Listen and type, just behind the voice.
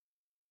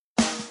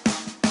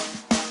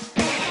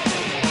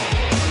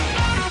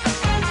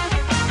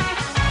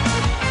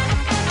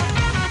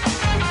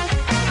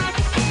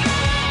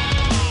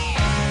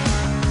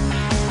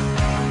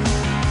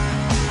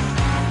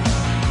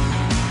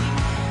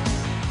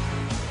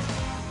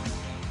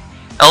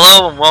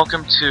Hello and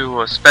welcome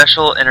to a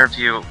special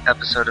interview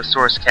episode of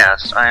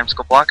Sourcecast. I am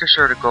Skoblaka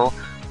Shurtigal,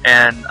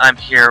 and I'm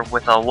here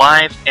with a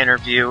live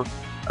interview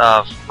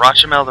of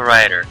Rotramel the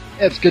Writer.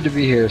 Yeah, it's good to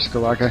be here,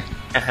 Skoblaka.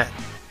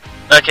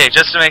 Okay,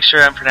 just to make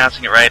sure I'm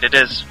pronouncing it right, it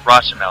is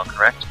Rotramel,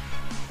 correct?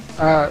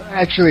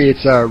 Actually,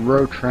 it's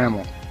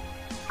Rotramel.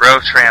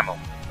 Rotramel,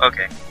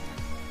 okay.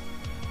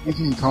 You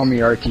can call me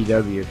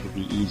RTW if it'd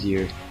be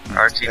easier.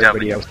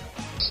 RTW.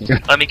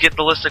 Let me get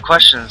the list of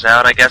questions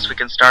out. I guess we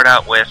can start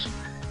out with,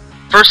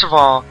 first of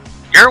all,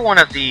 you're one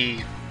of the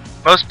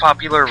most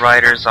popular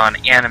writers on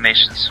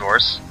Animation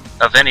Source,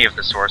 of any of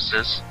the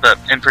sources, but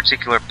in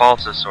particular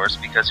Balto Source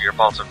because of your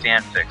Balto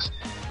fanfics.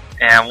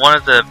 And one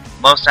of the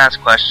most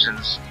asked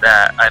questions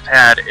that I've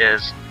had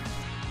is,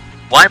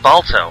 why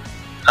Balto?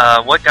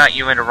 What got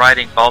you into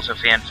writing Balto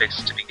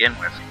fanfics to begin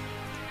with?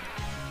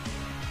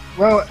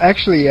 Well,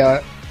 actually,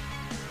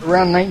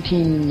 around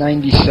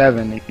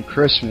 1997, in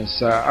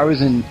Christmas, I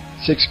was in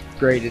 6th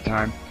grade at the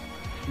time.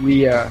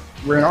 We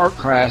were in art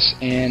class,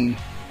 and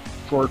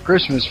for our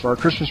Christmas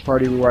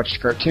party, we watched a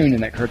cartoon,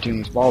 and that cartoon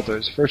was Balto. It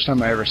was the first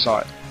time I ever saw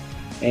it,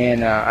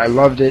 and I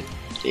loved it.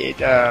 It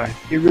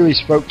really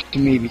spoke to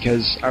me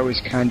because I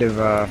was kind of,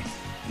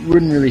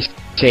 wouldn't really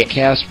say a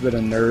cast, but a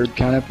nerd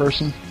kind of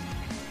person.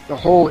 The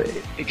whole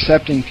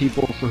accepting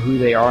people for who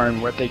they are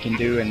and what they can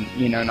do, and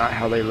not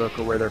how they look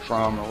or where they're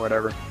from or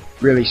whatever,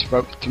 really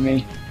spoke to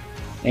me.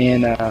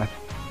 And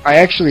I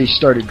actually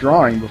started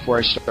drawing before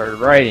I started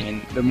writing,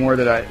 and the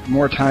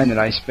more time that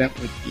I spent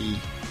with the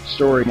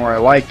story, the more I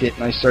liked it,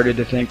 and I started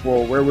to think,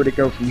 well, where would it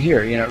go from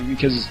here?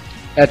 Because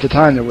at the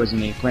time there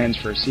wasn't any plans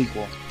for a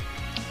sequel.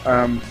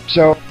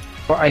 So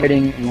I was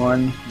writing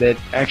one that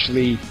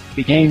actually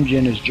became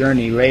Jenna's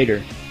Journey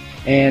later,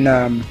 and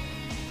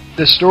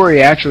the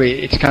story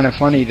actually, it's kind of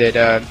funny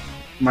that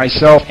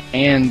myself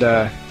and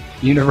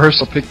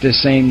Universal picked the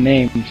same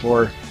name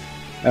for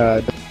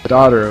the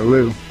daughter,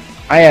 Alu.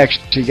 I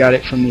actually got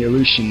it from the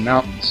Aleutian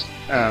Mountains.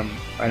 I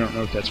don't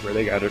know if that's where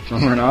they got it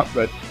from or not,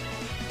 but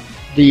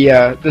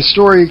the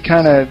story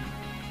kind of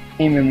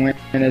came and went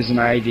as an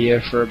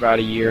idea for about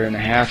a year and a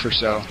half or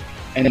so.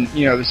 And then,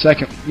 the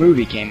second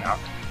movie came out,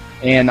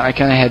 and I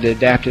kind of had to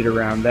adapt it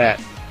around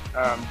that.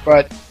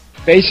 But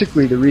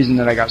basically the reason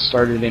that I got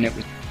started in it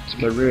was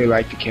because I really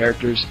liked the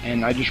characters,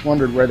 and I just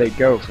wondered where they'd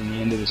go from the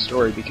end of the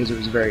story because it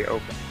was very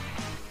open.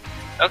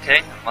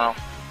 Okay, well,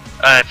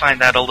 I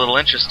find that a little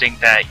interesting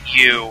that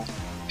you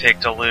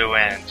picked Alu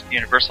and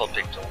Universal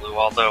picked Alu,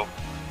 although,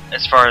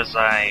 as far as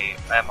I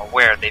am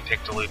aware, they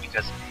picked Alu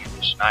because of the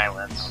Aleutian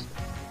Islands.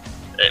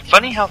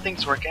 Funny how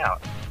things work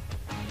out.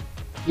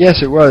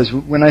 Yes, it was.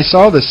 When I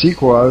saw the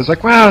sequel, I was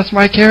like, wow, that's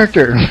my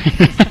character!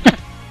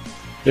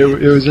 It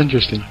was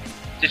interesting.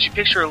 Did you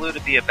picture Alu to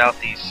be about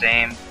the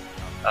same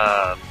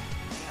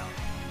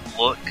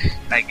look,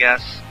 I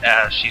guess,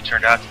 as she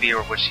turned out to be,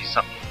 or was she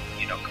something,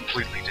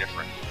 completely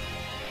different?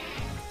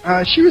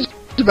 She was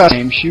about the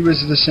same. She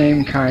was the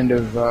same kind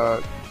of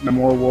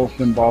more wolf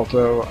than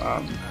Balto.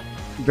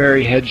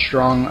 Very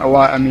headstrong.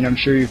 I'm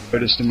sure you've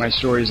noticed in my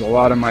stories, a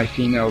lot of my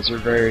females are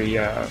very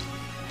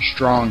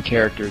strong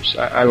characters.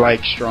 I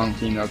like strong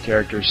female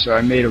characters, so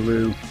I made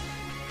Alu,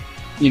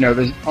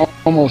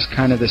 almost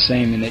kind of the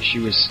same in that she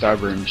was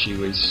stubborn. She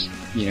was,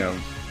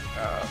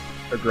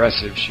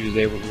 aggressive. She was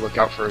able to look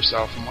out for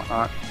herself and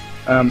whatnot.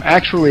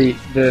 Actually,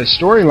 the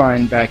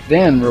storyline back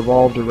then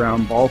revolved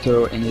around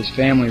Balto and his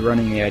family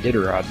running the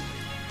Iditarod,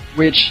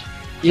 which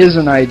is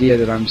an idea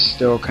that I'm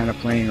still kind of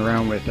playing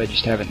around with. I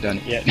just haven't done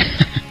it yet.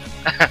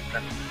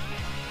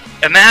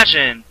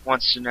 Imagine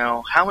wants to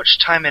know, how much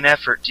time and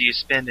effort do you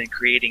spend in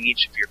creating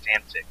each of your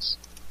fanfics?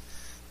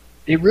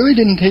 It really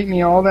didn't take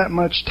me all that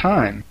much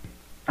time.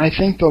 I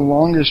think the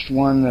longest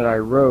one that I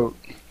wrote,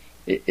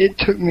 it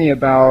took me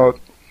about,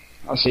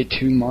 I'll say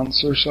 2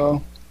 months or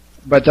so.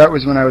 But that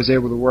was when I was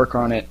able to work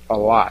on it a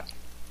lot.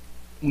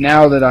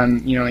 Now that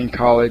I'm, in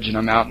college and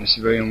I'm out in the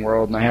civilian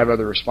world and I have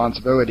other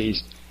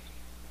responsibilities,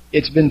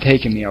 it's been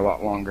taking me a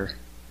lot longer.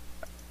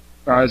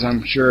 As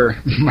I'm sure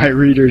my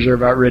readers are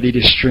about ready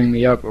to string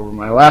me up over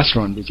my last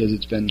one because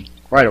it's been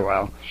quite a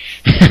while.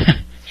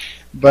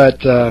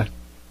 But,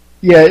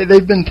 yeah,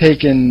 they've been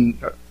taking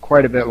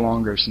quite a bit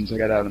longer since I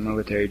got out of the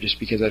military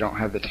just because I don't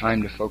have the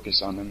time to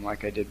focus on them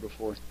like I did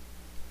before.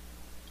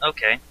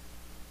 Okay.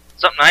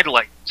 Something I'd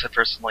like to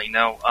personally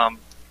know,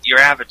 your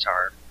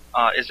avatar,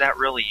 is that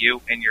really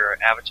you in your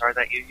avatar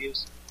that you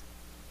use?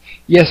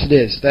 Yes, it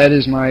is. That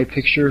is my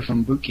picture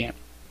from boot camp.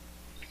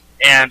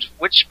 And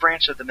which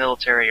branch of the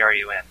military are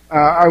you in?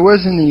 I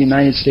was in the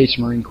United States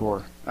Marine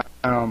Corps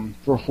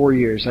for 4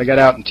 years. I got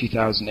out in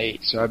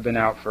 2008, so I've been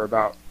out for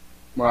about,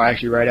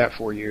 actually right at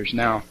 4 years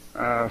now.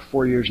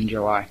 4 years in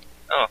July.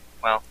 Oh,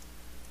 well,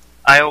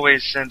 I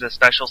always send a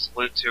special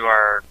salute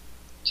to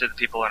the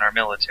people in our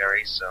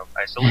military, so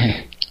I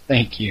salute.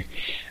 Thank you.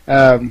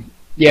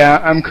 Yeah,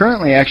 I'm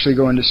currently actually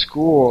going to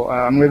school.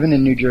 I'm living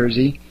in New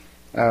Jersey.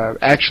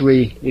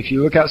 Actually, if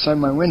you look outside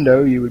my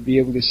window, you would be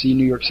able to see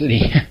New York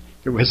City.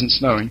 It wasn't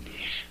snowing.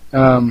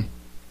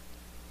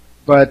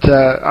 But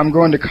I'm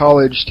going to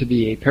college to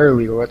be a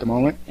paralegal at the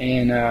moment,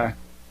 and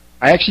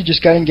I actually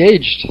just got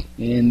engaged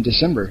in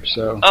December,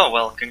 so... Oh,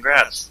 well,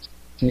 congrats.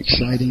 It's an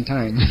exciting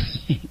time.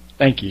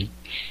 Thank you.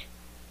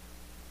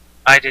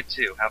 I did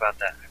too, how about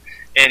that?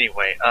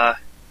 Anyway,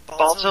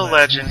 Balto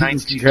Legend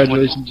 1920...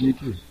 Congratulations, you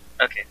too.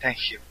 Okay,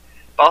 thank you.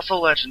 Balto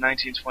Legend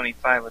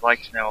 1925 would like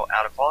to know,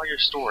 out of all your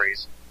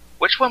stories,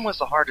 which one was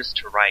the hardest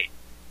to write?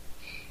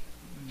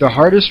 The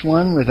hardest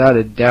one, without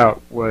a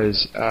doubt,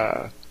 was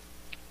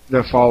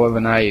The Fall of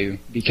Anayu,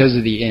 because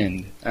of the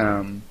end.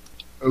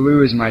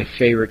 Olu is my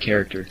favorite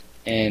character,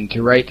 and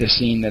to write the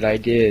scene that I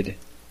did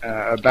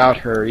about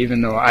her,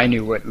 even though I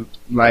knew what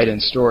lied in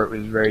store, it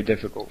was very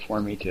difficult for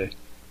me to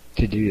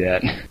do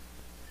that.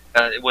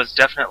 It was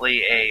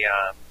definitely a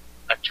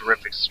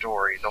terrific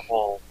story. The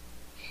whole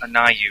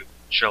Anayu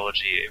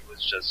trilogy, it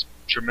was just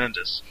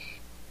tremendous.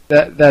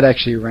 That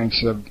actually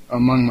ranks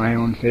among my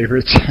own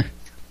favorites.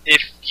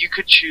 If you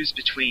could choose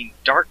between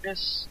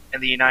Darkness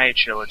and the Anayu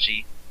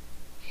trilogy,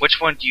 which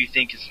one do you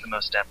think is the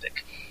most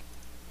epic?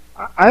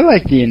 I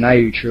like the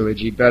Anayu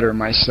trilogy better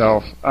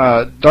myself.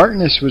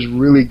 Darkness was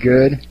really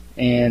good,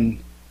 and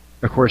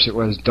of course it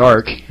was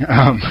dark.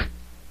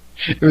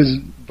 It was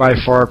by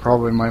far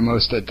probably my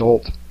most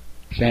adult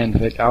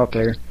fanfic out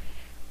there.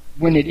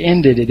 When it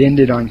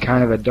ended on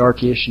kind of a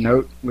darkish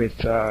note with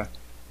Olu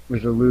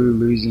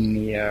losing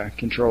the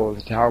control of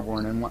the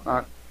Talborn and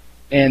whatnot.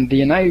 And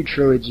the Anayu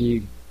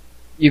trilogy,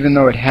 even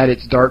though it had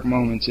its dark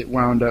moments, it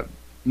wound up,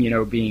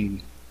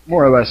 being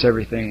more or less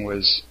everything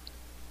was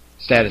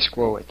status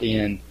quo at the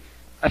end.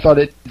 I thought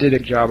it did a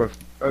job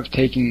of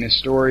taking the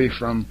story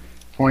from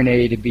point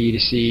A to B to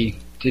C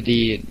to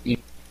D.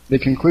 The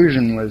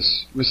conclusion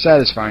was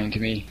satisfying to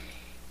me.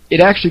 It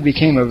actually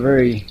became a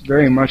very,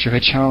 very much of a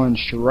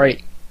challenge to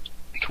write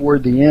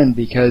toward the end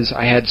because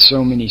I had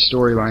so many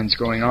storylines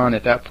going on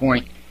at that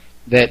point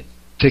that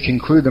to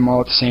conclude them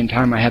all at the same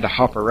time I had to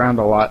hop around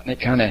a lot, and it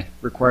kind of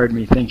required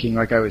me thinking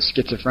like I was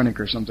schizophrenic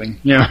or something.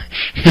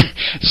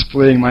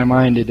 Splitting my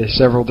mind into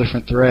several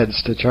different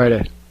threads to try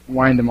to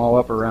wind them all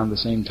up around the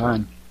same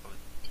time.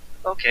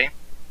 Okay.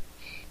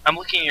 I'm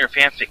looking at your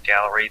fanfic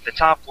gallery. The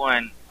top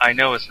one I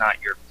know is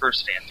not your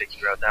first fanfic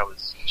you wrote. That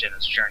was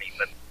Jenna's Journey,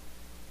 but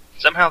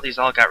somehow these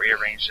all got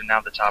rearranged, and now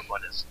the top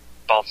one is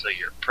also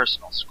your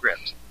personal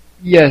script.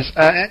 Yes,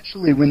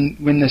 actually,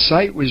 when the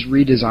site was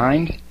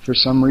redesigned, for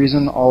some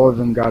reason, all of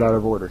them got out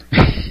of order.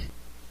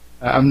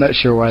 I'm not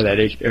sure why that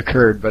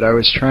occurred, but I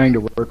was trying to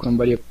work with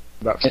somebody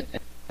about it,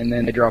 and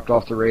then they dropped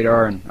off the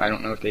radar, and I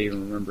don't know if they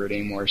even remember it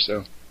anymore.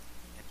 So,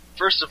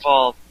 first of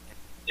all,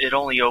 it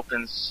only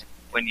opens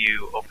when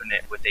you open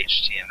it with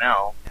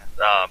HTML.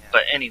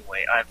 But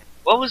anyway,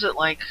 what was it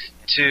like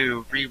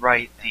to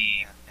rewrite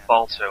the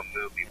Balto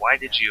movie? Why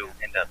did you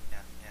end up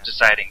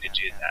deciding to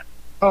do that?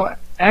 Oh,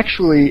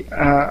 actually,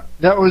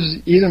 that was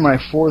either my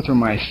fourth or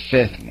my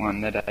fifth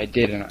one that I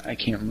did, and I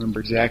can't remember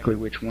exactly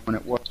which one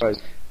it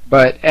was.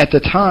 But at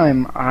the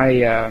time,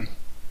 I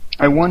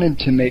wanted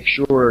to make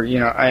sure,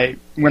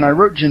 when I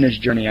wrote Jenna's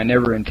Journey, I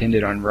never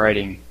intended on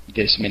writing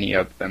this many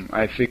of them.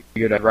 I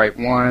figured I'd write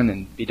one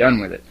and be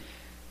done with it.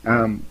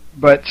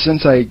 But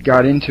since I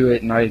got into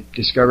it and I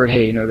discovered,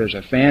 hey, there's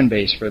a fan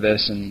base for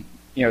this, and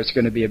it's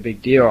going to be a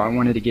big deal, I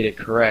wanted to get it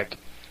correct.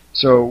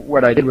 So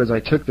what I did was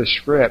I took the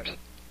script.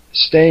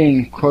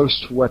 Staying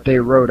close to what they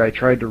wrote, I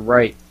tried to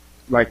write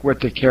like what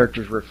the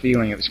characters were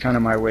feeling. It was kind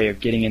of my way of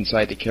getting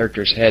inside the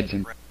characters' heads.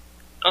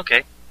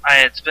 Okay.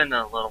 It's been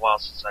a little while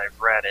since I've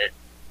read it,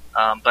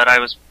 but I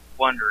was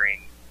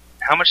wondering,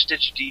 how much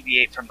did you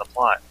deviate from the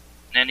plot?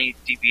 Any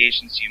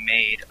deviations you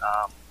made,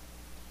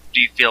 do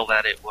you feel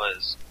that it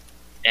was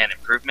an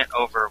improvement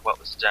over what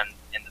was done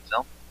in the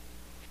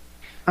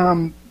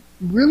film?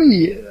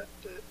 Really,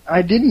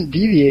 I didn't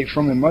deviate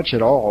from it much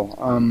at all.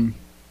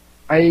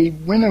 I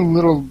went a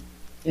little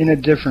in a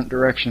different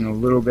direction, a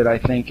little bit, I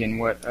think, in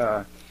what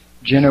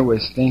Jenna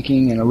was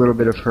thinking, and a little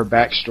bit of her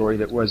backstory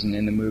that wasn't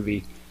in the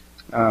movie.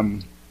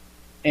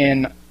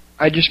 And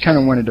I just kind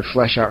of wanted to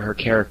flesh out her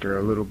character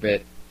a little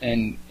bit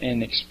and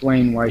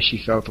explain why she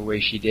felt the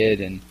way she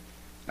did. And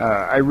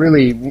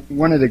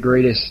one of the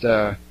greatest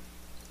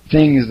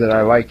things that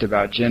I liked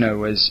about Jenna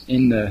was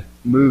in the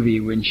movie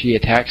when she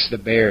attacks the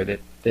bear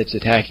that's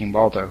attacking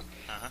Balto.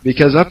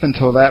 Because up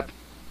until that point,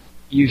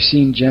 you've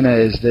seen Jenna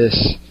as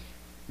this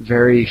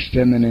very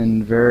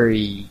feminine,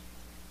 very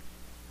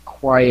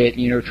quiet,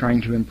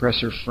 trying to impress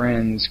her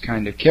friends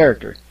kind of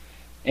character.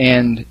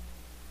 And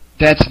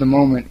that's the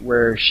moment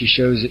where she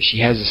shows that she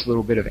has this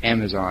little bit of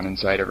Amazon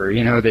inside of her,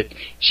 that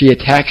she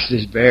attacks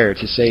this bear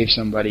to save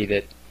somebody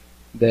that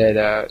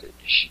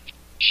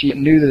she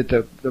knew that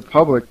the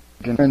public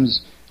and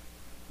friends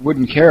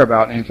wouldn't care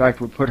about, and in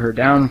fact would put her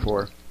down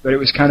for. But it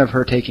was kind of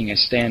her taking a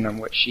stand on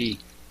what she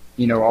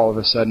all of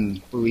a sudden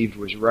believed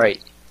was right.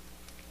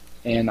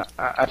 And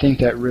I think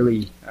that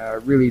really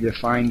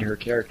defined her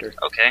character.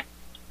 Okay.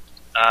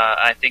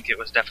 I think it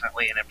was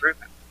definitely an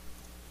improvement.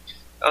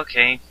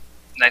 Okay,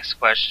 next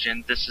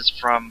question. This is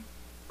from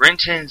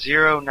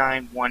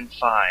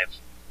Renton0915.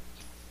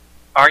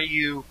 Are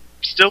you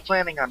still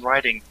planning on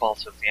writing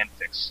Balto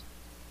fanfics?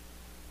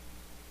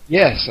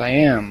 Yes, I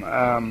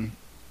am.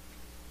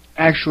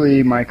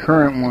 actually my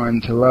current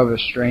one, To Love a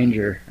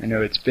Stranger. I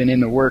know it's been in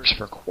the works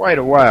for quite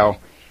a while.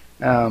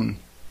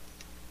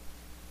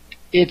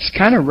 It's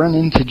kind of run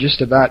into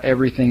just about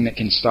everything that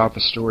can stop a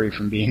story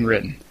from being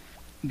written.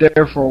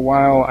 There for a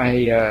while,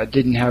 I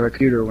didn't have a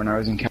computer when I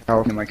was in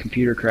California. My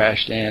computer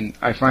crashed, and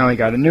I finally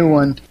got a new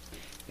one.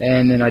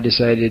 And then I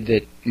decided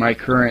that my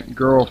current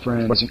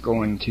girlfriend wasn't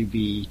going to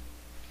be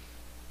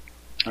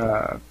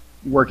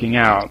working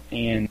out,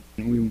 and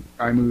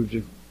I moved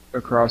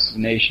across the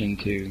nation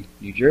to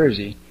New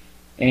Jersey,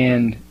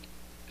 and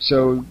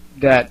so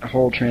that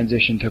whole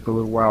transition took a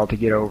little while to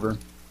get over.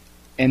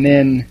 And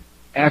then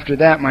after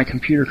that, my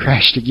computer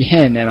crashed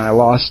again, and I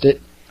lost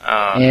it.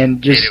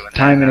 And just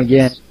time and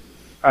again,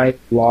 I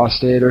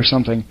lost it or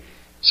something.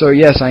 So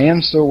yes, I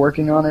am still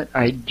working on it.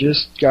 I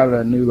just got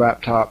a new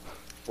laptop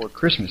for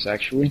Christmas,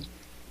 actually.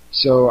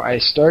 So I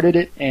started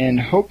it, and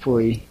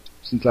hopefully,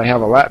 since I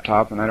have a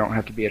laptop and I don't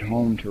have to be at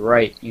home to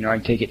write, I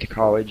can take it to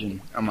college,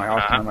 and on my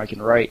off time I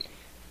can write.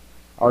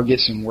 I'll get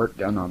some work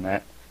done on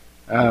that.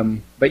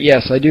 But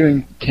yes, I do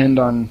intend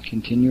on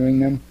continuing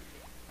them.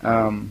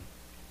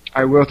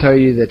 I will tell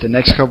you that the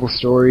next couple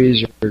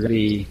stories are going to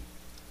be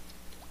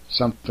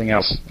something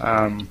else.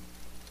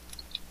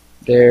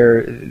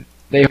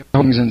 They have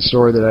things in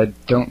store that I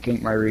don't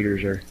think my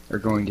readers are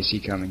going to see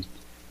coming.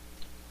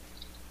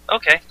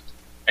 Okay.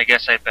 I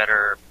guess I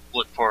better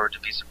look forward to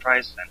be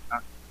surprised then,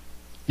 huh?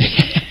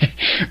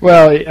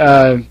 Well,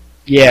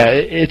 yeah,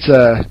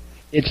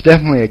 it's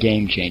definitely a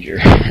game changer.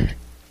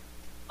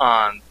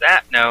 On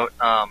that note,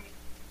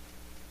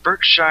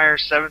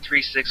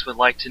 Berkshire736 would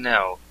like to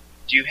know,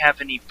 do you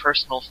have any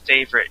personal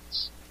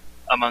favorites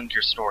among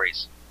your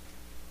stories?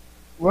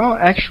 Well,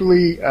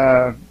 actually,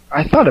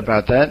 I thought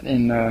about that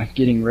in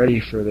getting ready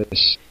for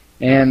this,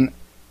 and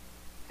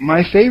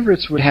my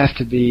favorites would have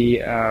to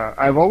be,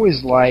 I've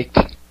always liked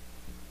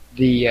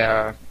the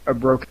A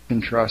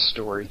Broken Trust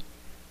story.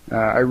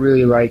 I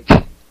really liked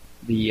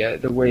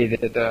the way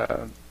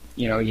that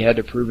he had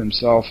to prove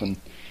himself, and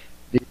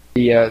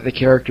the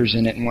characters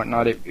in it and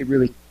whatnot. It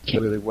really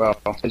came really well.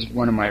 It's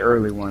one of my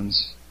early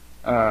ones.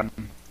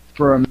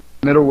 For a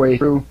middle way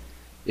through,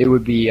 it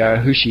would be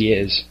Who She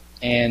Is,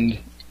 and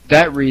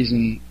that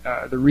reason,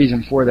 the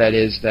reason for that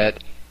is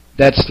that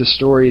that's the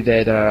story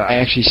that I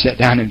actually sat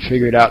down and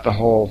figured out the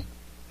whole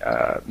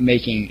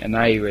making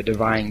Anayu a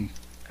divine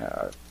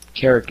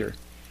character,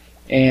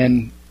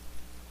 and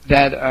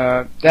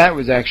that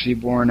was actually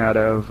born out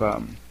of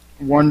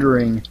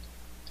wondering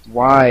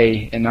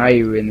why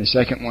Anayu in the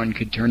second one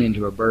could turn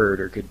into a bird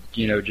or could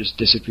just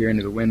disappear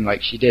into the wind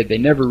like she did. They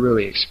never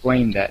really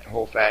explained that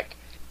whole fact.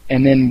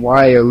 And then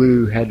why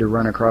Alu had to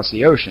run across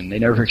the ocean. They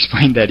never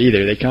explained that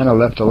either. They kind of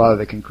left a lot of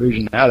the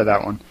conclusion out of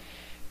that one.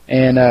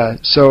 And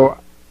so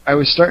I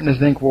was starting to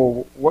think,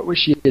 well, what was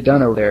she had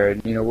done over there?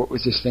 And, what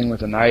was this thing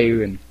with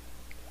Anayu? And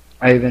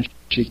I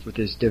eventually with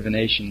this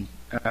divination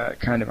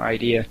kind of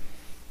idea.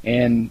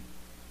 And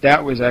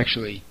that was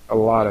actually a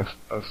lot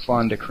of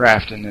fun to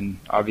craft. And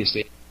then,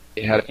 obviously,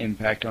 it had an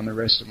impact on the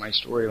rest of my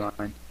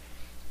storyline.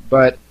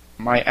 But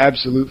my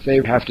absolute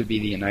favorite have to be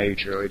the Anayu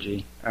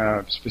trilogy,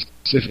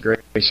 specifically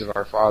Grace of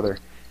Our Father.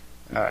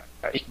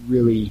 It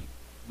really,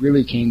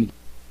 really came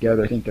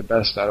together, I think, the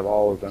best out of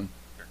all of them.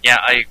 Yeah,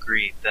 I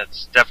agree.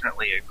 That's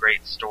definitely a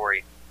great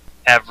story.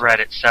 I've read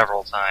it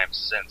several times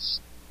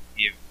since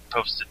you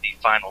posted the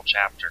final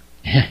chapter.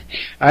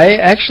 I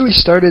actually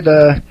started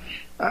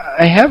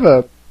I have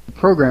a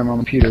program on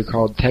my computer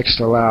called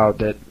Text Aloud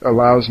that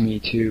allows me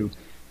to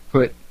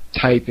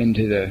type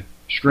into the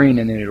screen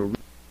and then it'll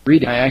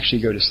read it. I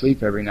actually go to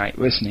sleep every night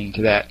listening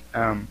to that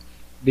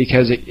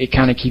because it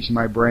kind of keeps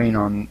my brain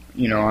on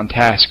on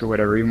task or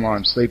whatever. Even while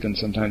I'm sleeping,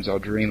 sometimes I'll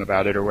dream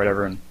about it or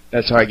whatever, and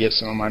that's how I get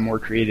some of my more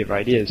creative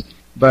ideas.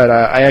 But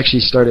I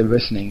actually started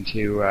listening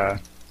to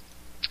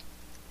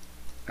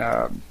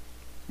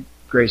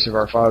Grace of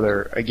Our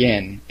Father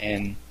again,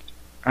 and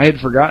I had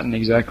forgotten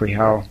exactly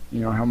how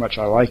much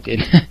I liked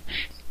it.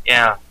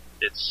 Yeah,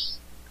 it's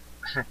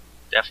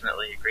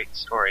definitely a great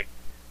story.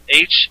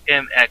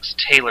 HMX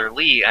Taylor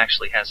Lee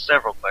actually has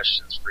several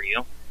questions for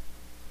you.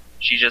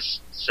 He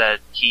just said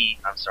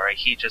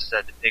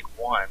to pick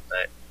one,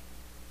 but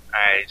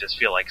I just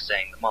feel like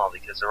saying them all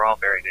because they're all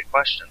very good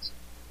questions.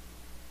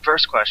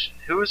 First question,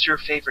 who is your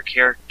favorite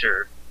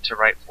character to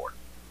write for?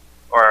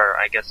 Or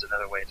I guess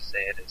another way to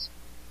say it is,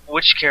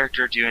 which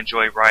character do you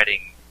enjoy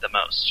writing the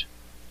most?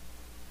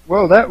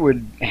 Well, that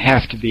would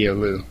have to be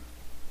Alu.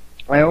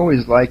 I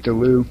always liked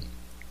Alu.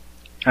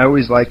 I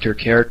always liked her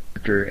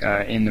character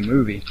in the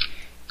movie.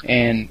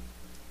 And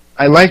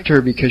I liked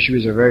her because she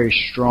was a very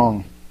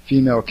strong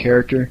female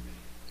character.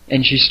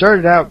 And she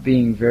started out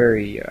being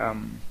very,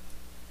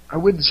 I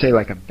wouldn't say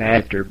like a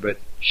bad actor, but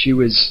she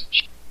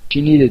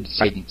needed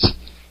guidance.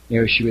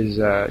 She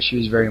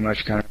was very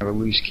much kind of a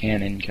loose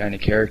cannon kind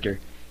of character.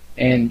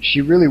 And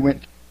she really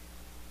went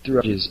through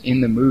edges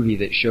in the movie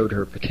that showed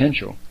her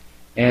potential.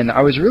 And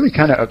I was really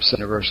kind of upset at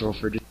Universal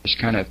for just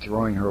kind of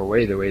throwing her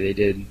away the way they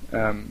did.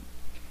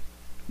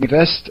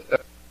 Invest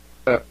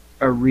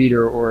a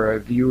reader or a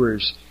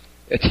viewer's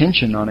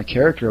attention on a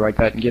character like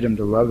that and get him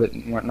to love it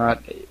and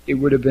whatnot, it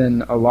would have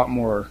been a lot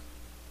more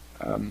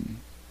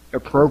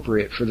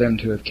appropriate for them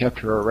to have kept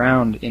her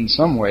around in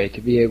some way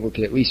to be able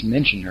to at least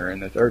mention her in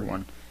the third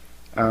one.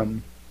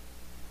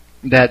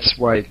 That's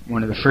why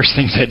one of the first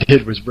things I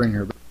did was bring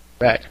her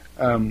back.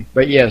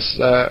 But yes,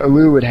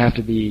 Alu would have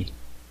to be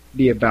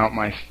about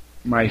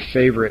my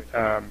favorite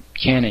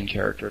canon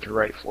character to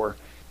write for.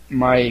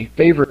 My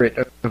favorite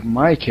of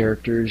my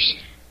characters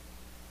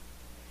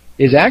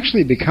is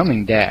actually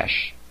becoming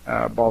Dash,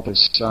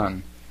 Balta's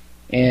son,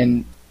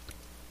 and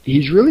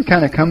he's really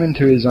kind of come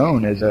into his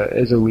own as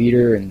a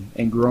leader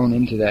and grown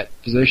into that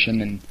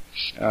position.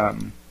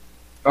 And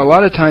a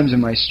lot of times in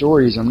my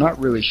stories, I'm not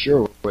really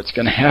sure what's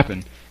going to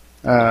happen.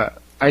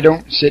 I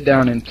don't sit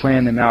down and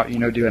plan them out,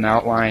 do an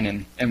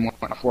outline, and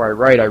before I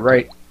write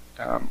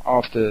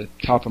off the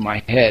top of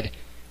my head,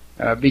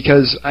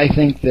 because I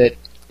think that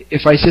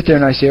if I sit there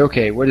and I say,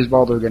 okay, what is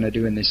Baldo going to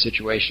do in this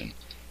situation?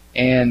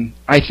 And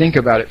I think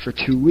about it for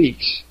 2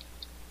 weeks,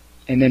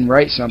 and then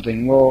write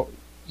something, well,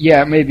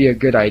 yeah, it may be a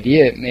good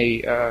idea, it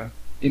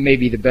may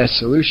be the best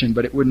solution,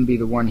 but it wouldn't be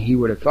the one he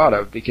would have thought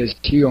of, because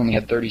he only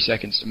had 30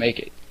 seconds to make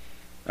it.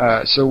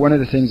 So one of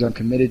the things I'm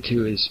committed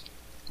to is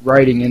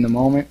writing in the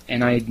moment,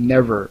 and I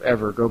never,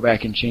 ever go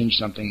back and change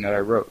something that I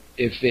wrote.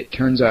 If it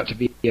turns out to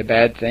be a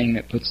bad thing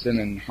that puts them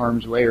in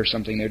harm's way or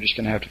something, they're just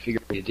going to have to figure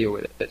out how to deal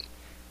with it.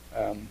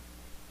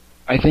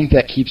 I think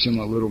that keeps them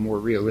a little more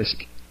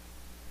realistic.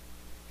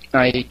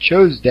 I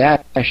chose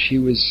Dash. He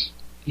was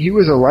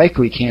a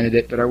likely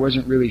candidate, but I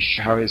wasn't really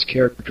sure how his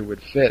character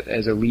would fit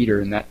as a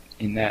leader in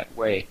that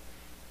way.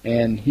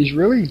 And he's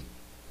really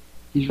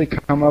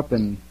come up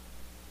and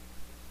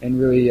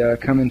really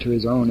come into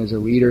his own as a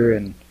leader,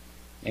 and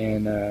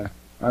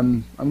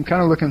I'm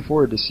kind of looking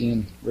forward to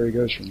seeing where he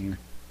goes from here.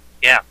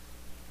 Yeah,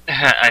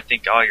 I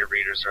think all your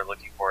readers are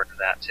looking forward to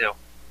that too.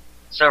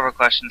 Several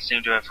questions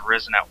seem to have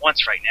arisen at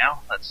once right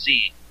now. Let's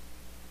see.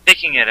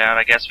 Picking it out,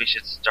 I guess we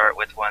should start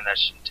with one that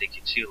shouldn't take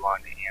you too long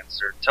to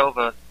answer.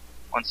 Tova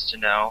wants to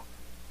know,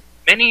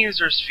 many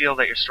users feel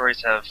that your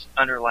stories have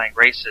underlying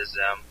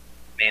racism,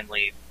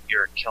 mainly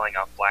you're killing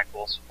off black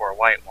wolves for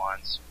white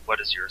ones. What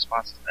is your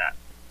response to that?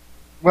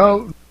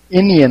 Well,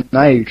 in the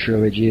Anayu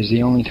trilogy is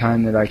the only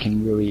time that I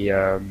can really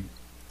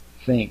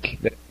think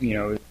that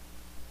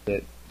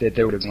that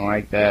there would have been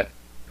like that,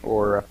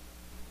 or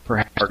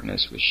perhaps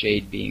darkness with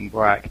shade being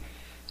black.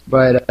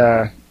 But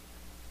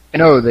I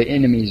know the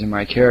enemies in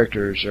my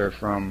characters are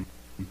from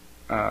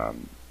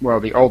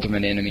the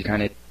ultimate enemy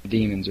kind of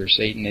demons or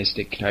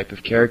Satanistic type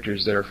of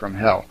characters that are from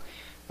hell.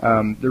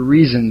 The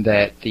reason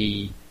that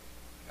the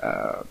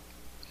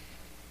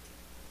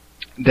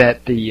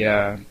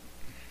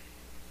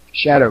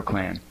Shadow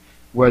Clan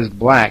was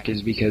black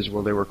is because,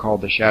 well, they were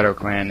called the Shadow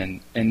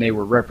Clan, and they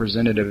were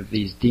representative of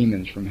these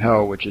demons from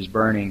hell, which is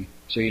burning,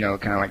 so,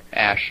 kind of like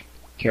Ash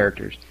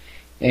characters.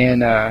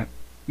 And, I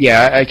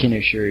can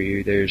assure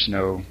you there's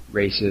no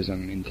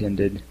racism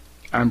intended.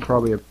 I'm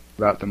probably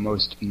about the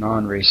most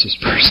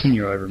non-racist person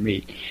you'll ever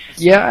meet.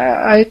 Yeah,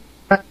 I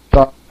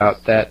thought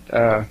about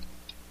that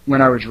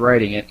when I was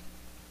writing it.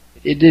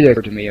 It did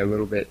occur to me a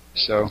little bit,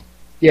 so,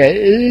 yeah, it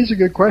is a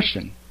good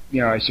question.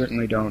 I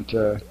certainly don't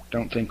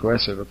think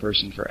less of a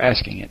person for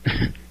asking it.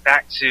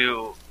 Back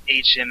to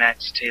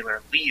HMX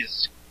Taylor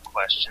Lee's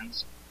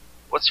questions.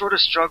 What sort of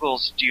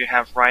struggles do you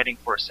have writing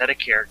for a set of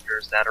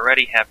characters that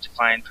already have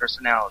defined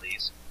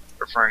personalities,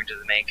 referring to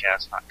the main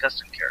cast, not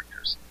custom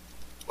characters?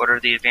 What are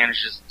the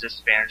advantages and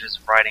disadvantages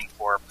of writing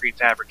for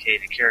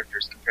prefabricated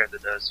characters compared to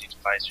those you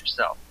devise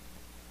yourself?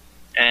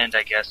 And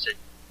I guess in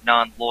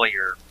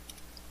non-lawyer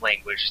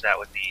language, that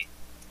would be,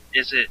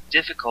 is it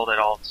difficult at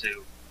all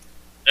to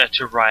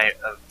write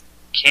a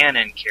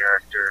canon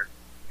character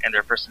and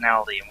their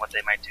personality and what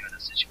they might do in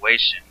a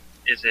situation?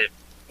 Is it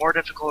more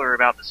difficult or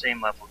about the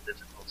same level of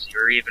difficulty,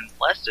 or even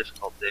less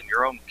difficult than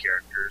your own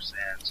characters?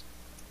 And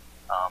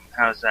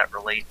how does that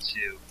relate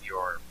to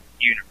your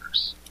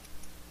universe?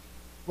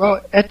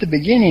 Well, at the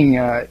beginning,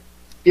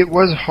 it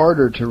was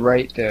harder to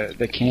write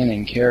the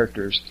canon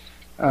characters,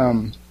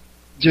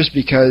 just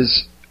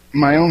because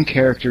my own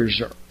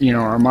characters,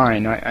 are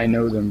mine. I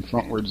know them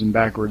frontwards and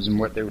backwards and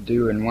what they would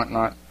do and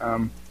whatnot.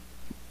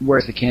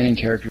 Whereas the canon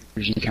characters,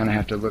 you kind of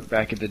have to look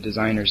back at the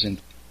designer's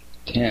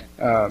intent.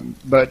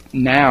 But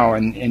now,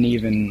 and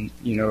even,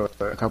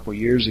 a couple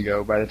years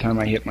ago, by the time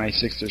I hit my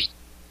sixth or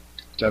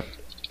stuff,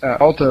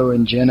 Alto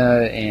and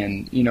Jenna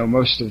and,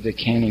 most of the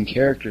canon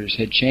characters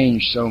had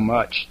changed so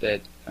much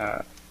that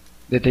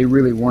they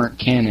really weren't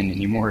canon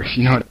anymore, if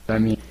you know what I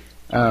mean.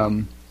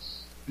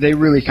 They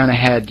really kind of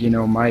had,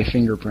 my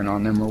fingerprint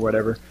on them or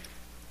whatever.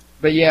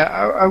 But yeah,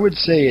 I would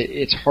say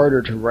it's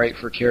harder to write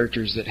for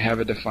characters that have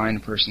a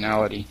defined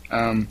personality.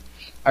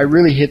 I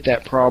really hit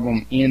that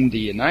problem in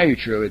the Anayu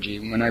trilogy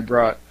when I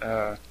brought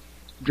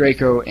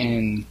Draco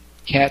and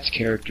Kat's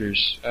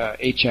characters,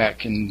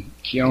 Achak and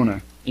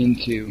Kiona,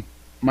 into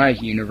my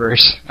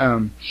universe.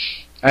 I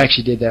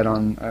actually did that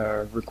on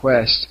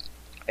request,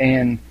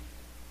 and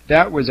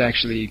that was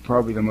actually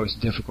probably the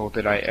most difficult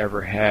that I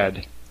ever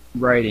had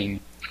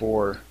writing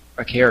for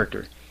a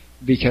character.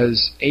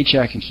 because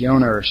Achak and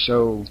Kiona are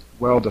so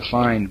well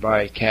defined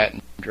by Kat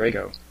and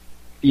Draco.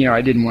 You know,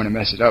 I didn't want to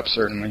mess it up,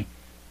 certainly,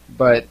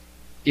 but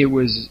it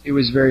was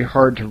very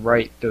hard to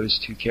write those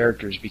two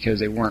characters because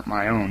they weren't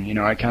my own. You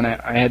know, I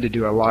had to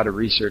do a lot of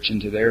research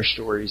into their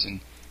stories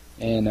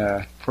and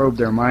probe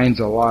their minds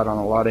a lot on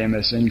a lot of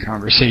MSN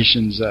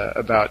conversations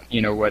about,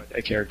 you know, what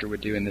a character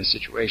would do in this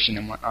situation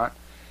and whatnot.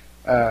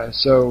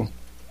 So,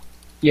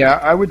 yeah,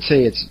 I would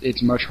say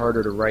it's much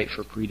harder to write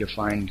for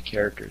predefined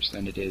characters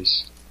than it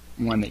is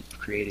one that you've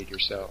created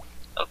yourself.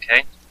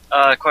 Okay.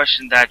 A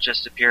question that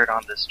just appeared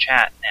on this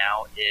chat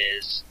now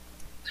is,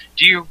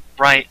 do you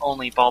write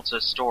only Balto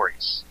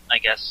stories? I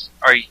guess,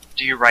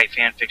 do you write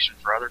fan fiction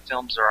for other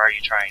films, or are you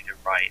trying to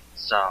write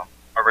some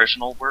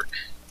original work?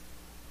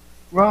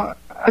 Well,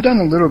 I've done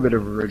a little bit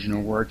of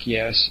original work,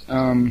 yes.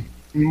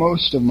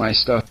 Most of my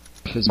stuff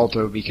is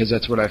Balto because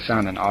that's what I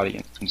found an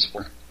audience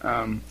for.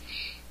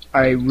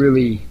 I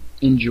really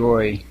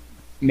enjoy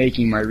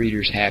making my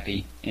readers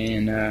happy,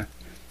 and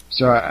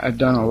so I've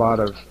done a lot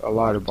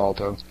of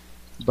Balto.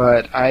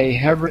 But I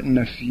have written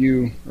a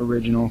few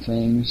original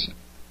things.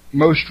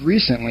 Most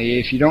recently,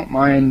 if you don't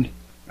mind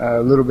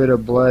a little bit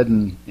of blood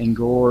and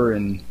gore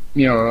and,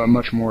 you know, a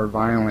much more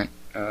violent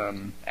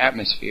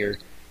atmosphere,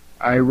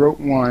 I wrote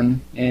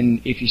one, and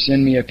if you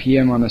send me a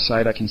PM on the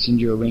site, I can send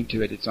you a link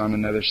to it. It's on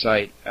another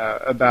site,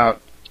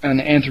 about an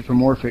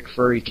anthropomorphic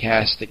furry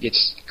cast that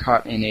gets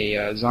caught in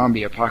a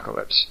zombie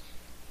apocalypse.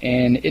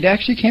 And it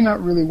actually came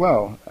out really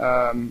well.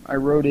 I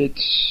wrote it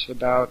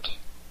about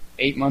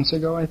 8 months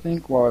ago, I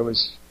think, while I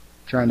was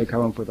trying to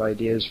come up with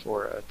ideas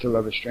for To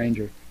Love a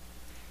Stranger.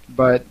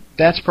 But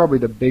that's probably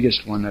the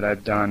biggest one that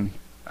I've done.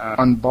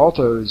 On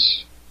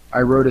Balto's, I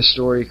wrote a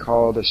story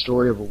called A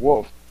Story of a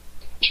Wolf.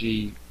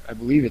 Actually, I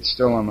believe it's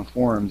still on the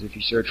forums. If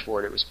you search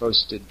for it, it was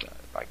posted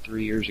like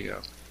 3 years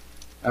ago.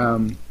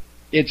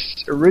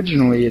 It's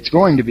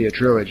going to be a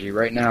trilogy.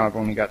 Right now, I've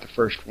only got the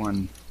first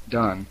one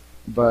done.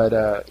 But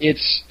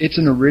it's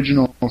an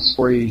original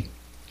story,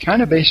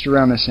 kind of based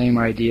around the same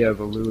idea of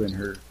Alu and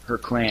her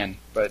clan,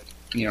 but,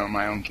 you know,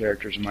 my own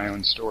characters and my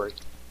own story.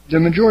 The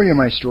majority of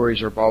my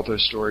stories are Balto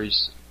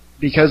stories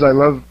because I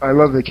love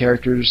the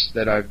characters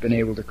that I've been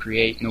able to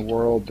create in the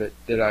world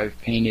that I've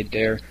painted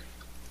there.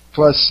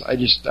 Plus, I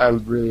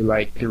really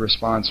like the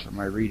response from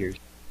my readers.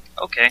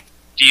 Okay.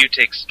 Do you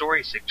take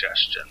story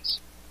suggestions?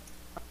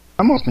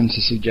 I'm open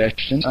to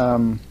suggestions.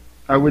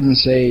 I wouldn't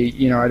say,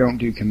 you know, I don't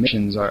do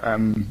commissions.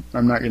 I'm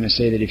not going to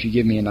say that if you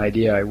give me an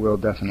idea, I will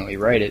definitely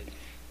write it.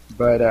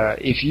 But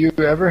if you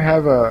ever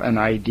have an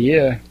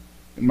idea,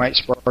 it might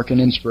spark an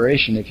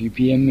inspiration. If you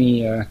PM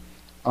me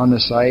on the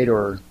site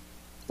or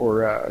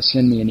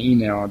send me an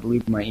email, I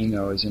believe my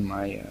email is in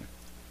my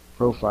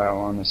profile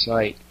on the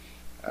site.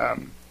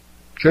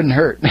 Couldn't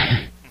hurt.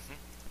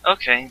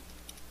 Okay.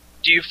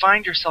 Do you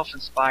find yourself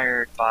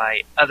inspired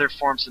by other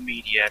forms of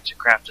media to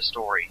craft a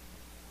story?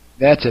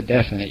 That's a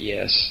definite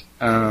yes.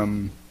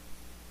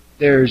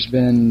 There's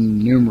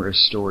been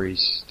numerous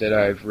stories that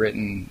I've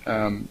written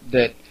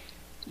that,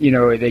 you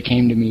know, they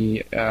came to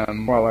me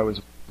while I was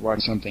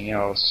watching something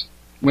else.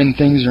 When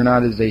Things Are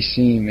Not As They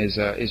Seem is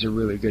a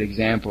really good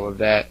example of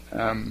that.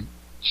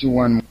 It's the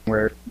one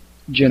where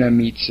Jenna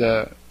meets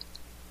a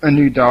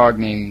new dog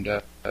named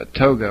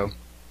Togo,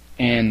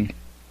 and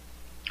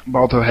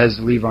Balto has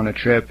to leave on a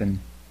trip, and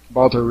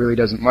Balto really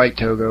doesn't like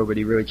Togo, but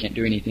he really can't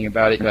do anything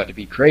about it. He's got to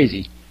be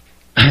crazy.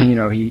 You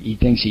know, he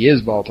thinks he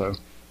is Balto.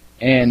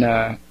 And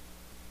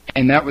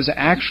that was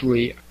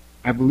actually,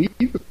 I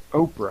believe,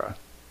 Oprah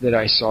that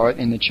I saw it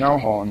in the Chow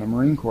Hall in the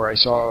Marine Corps. I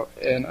saw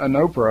an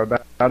Oprah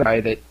about a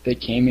guy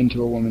that came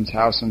into a woman's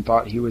house and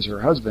thought he was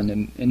her husband,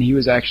 and he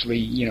was actually,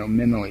 you know,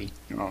 mentally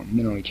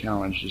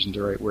challenged isn't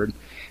the right word,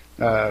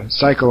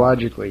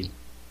 psychologically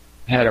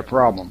had a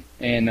problem.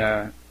 And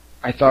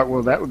I thought,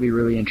 well, that would be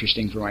really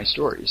interesting for my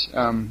stories.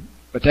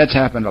 But that's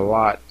happened a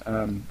lot,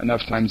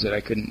 enough times that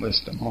I couldn't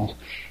list them all.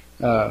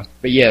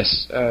 But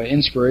yes,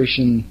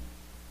 inspiration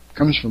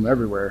comes from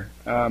everywhere.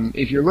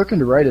 If you're looking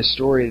to write a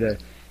story, the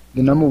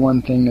number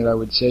one thing that I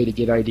would say to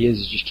get ideas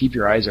is just keep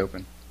your eyes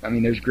open. I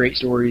mean, there's great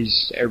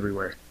stories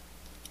everywhere.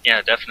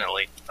 Yeah,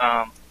 definitely.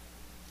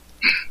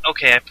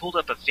 Okay, I pulled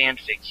up a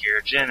fanfic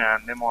here, Jenna,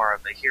 Memoir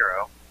of a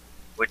Hero,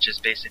 which is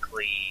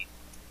basically...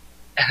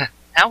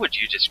 How would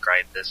you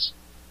describe this?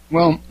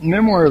 Well,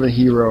 Memoir of a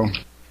Hero,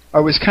 I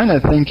was kind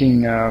of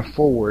thinking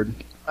forward.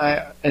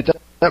 At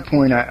that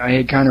point, I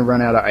had kind of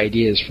run out of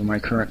ideas for my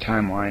current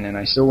timeline, and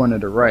I still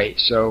wanted to write.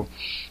 So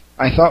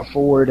I thought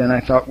forward, and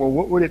I thought, well,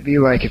 what would it be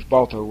like if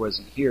Balto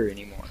wasn't here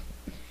anymore?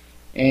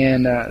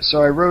 And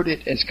so I wrote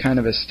it as kind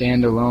of a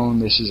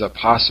standalone, this is a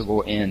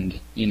possible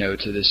end, you know,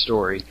 to this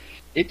story.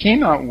 It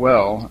came out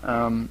well.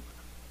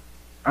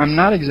 I'm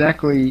not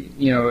exactly,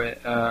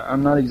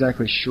 I'm not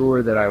exactly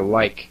sure that I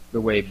like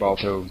the way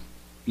Balto,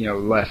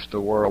 left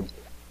the world.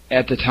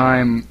 At the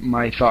time,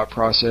 my thought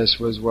process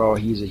was, well,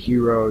 he's a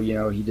hero,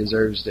 he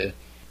deserves to,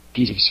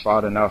 he's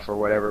fought enough or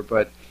whatever.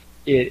 But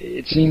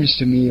it seems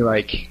to me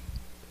like,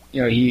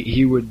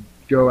 he would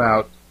go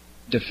out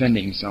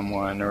defending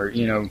someone, or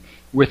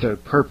with a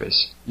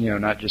purpose,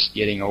 not just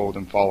getting old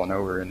and falling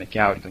over in the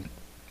couch.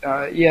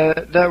 Yeah,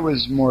 that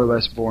was more or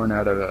less born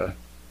out of a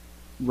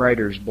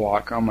writer's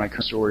block on my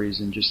stories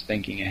and just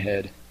thinking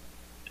ahead.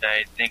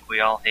 I think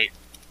we all hate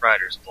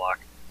writer's block.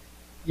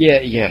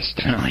 Yeah, yes,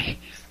 definitely.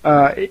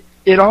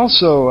 It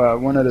also,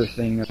 one other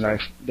thing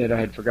that I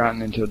had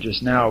forgotten until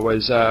just now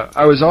was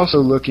I was also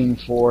looking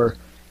for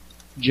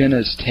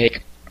Jenna's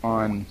take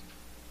on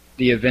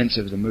the events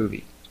of the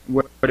movie.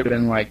 What would it have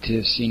been like to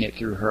have seen it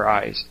through her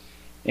eyes?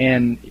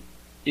 And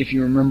if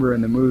you remember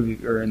in the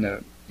movie, or in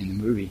the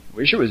movie,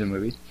 wish it was a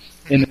movie,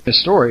 in the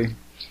story,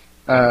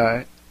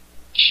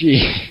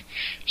 she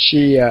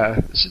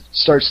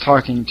starts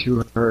talking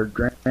to her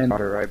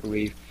granddaughter, I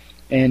believe,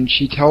 and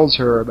she tells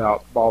her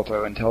about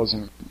Balto and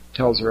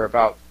tells her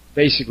about,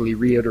 basically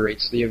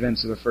reiterates the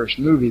events of the first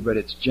movie, but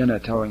it's Jenna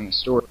telling the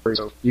story.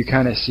 So you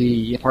kind of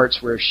see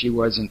parts where she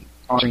wasn't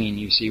on screen,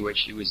 you see what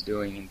she was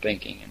doing and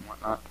thinking and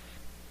whatnot.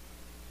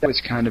 That was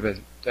kind of a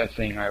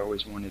thing I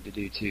always wanted to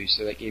do too,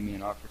 so that gave me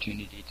an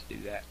opportunity to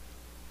do that.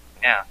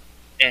 Yeah.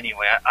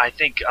 Anyway, I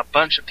think a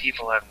bunch of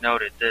people have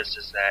noted this,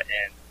 is that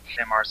in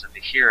Memoirs of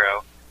the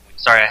Hero,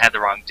 sorry I had the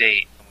wrong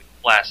date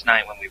last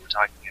night when we were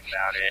talking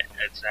about it,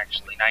 it's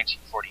actually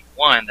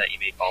 1941 that you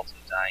made Balto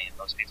die, and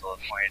most people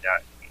have pointed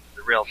out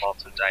the real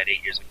Balto died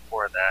 8 years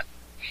before that,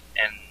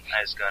 and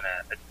I was going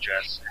to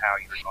address how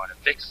you were going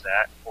to fix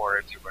that, or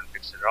if you were going to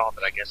fix it at all,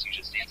 but I guess you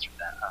just answered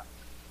that, huh?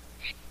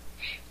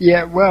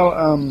 Yeah, well,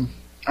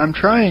 I'm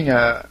trying,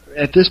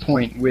 at this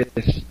point,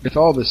 with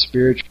all the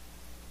spiritual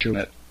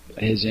that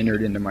has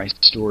entered into my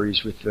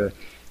stories, with the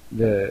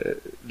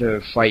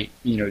fight,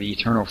 the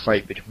eternal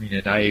fight between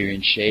Adair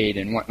and Shade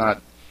and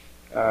whatnot,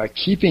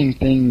 keeping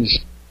things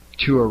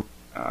to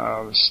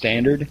a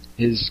standard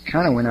has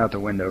kind of went out the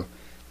window.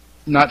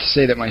 Not to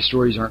say that my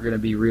stories aren't going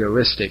to be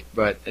realistic,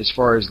 but as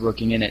far as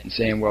looking in it and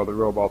saying, well, the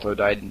real Balto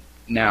died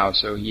now,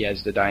 so he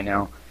has to die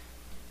now,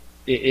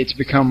 it's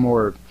become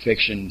more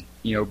fiction,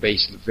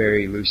 based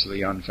very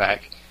loosely on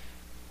fact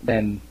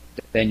than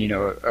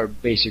a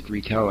basic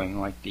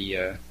retelling like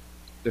the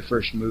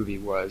first movie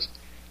was.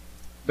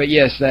 But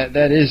yes,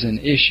 that is an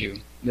issue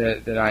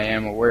that I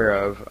am aware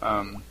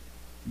of.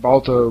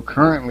 Balto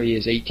currently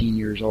is 18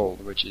 years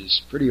old, which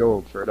is pretty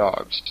old for a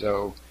dog.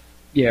 So,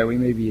 yeah, we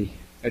may be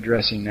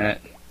addressing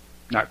that.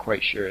 Not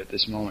quite sure at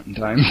this moment in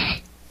time.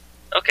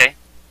 Okay.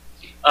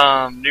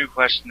 New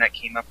question that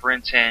came up.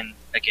 Rin10,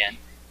 again,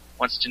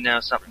 wants to know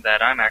something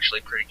that I'm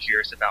actually pretty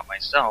curious about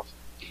myself.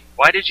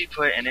 Why did you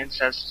put an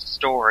incest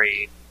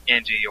story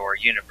into your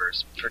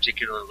universe,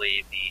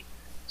 particularly the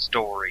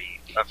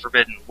story of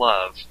Forbidden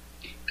Love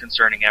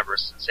concerning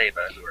Everest and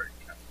Saba, who are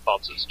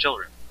Balto's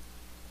children?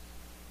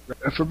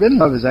 Forbidden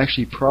Love is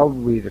actually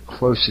probably the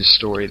closest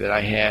story that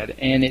I had,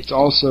 and it's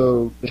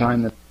also the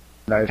time that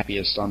I'm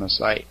happiest on the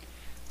site.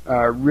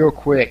 Real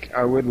quick,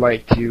 I would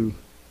like to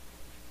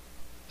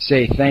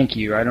say thank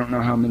you. I don't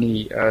know how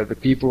many the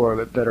people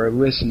that are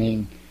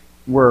listening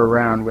were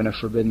around when A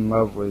Forbidden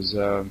Love was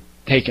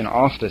taken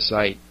off the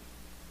site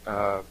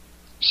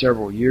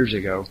several years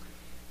ago,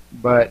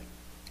 but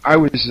I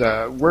was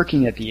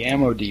working at the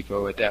ammo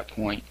depot at that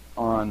point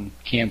on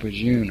Camp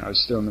Lejeune. I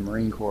was still in the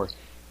Marine Corps,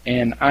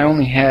 and I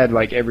only had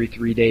like every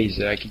 3 days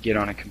that I could get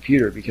on a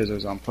computer because I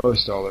was on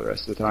post all the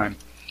rest of the time.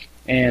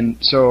 And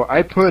so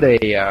I put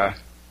a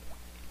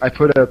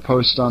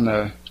post on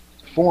the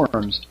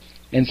forums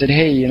and said,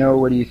 hey,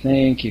 what do you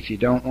think? If you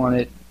don't want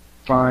it,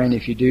 fine.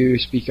 If you do,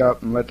 speak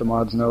up and let the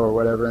mods know or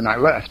whatever. And I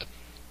left.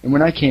 And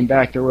when I came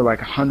back, there were like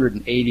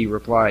 180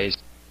 replies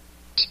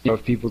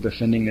of people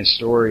defending this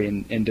story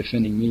and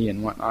defending me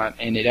and whatnot.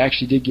 And it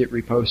actually did get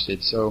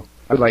reposted. So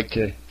I'd like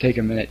to take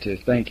a minute to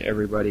thank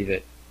everybody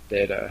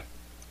that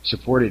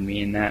supported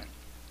me in that.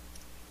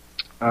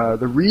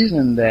 The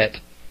reason that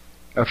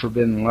A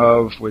Forbidden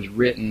Love was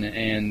written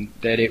and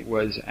that it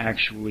was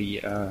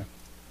actually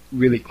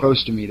really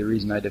close to me, the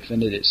reason I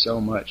defended it so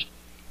much,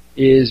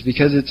 is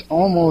because it's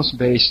almost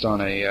based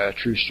on a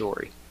true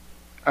story.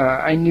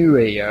 I knew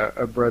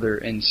a brother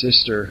and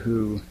sister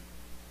who,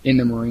 in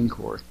the Marine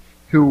Corps,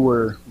 who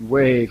were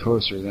way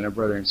closer than a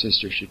brother and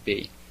sister should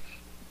be.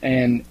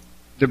 And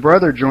the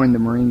brother joined the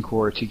Marine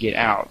Corps to get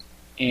out,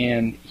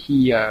 and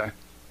he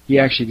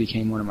actually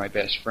became one of my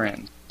best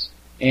friends.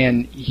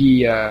 And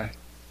he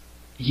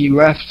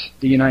left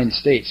the United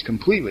States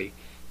completely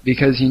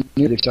because he knew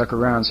that if he stuck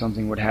around,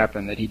 something would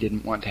happen that he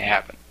didn't want to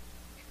happen.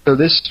 So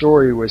this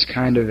story was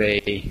kind of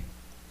a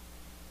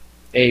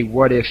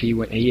what if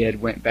he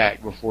had went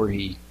back before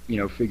he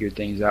figured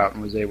things out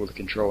and was able to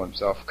control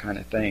himself kind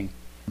of thing.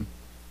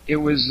 It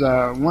was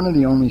one of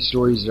the only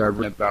stories that I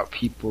read about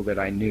people that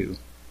I knew,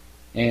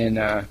 and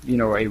a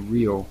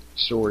real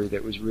story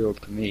that was real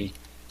to me.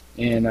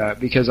 And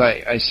because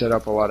I set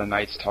up a lot of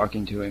nights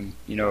talking to him,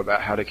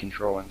 about how to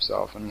control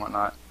himself and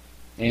whatnot,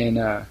 and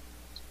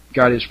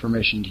got his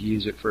permission to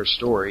use it for a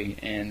story,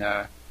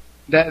 and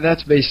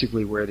that's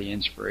basically where the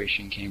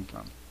inspiration came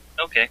from.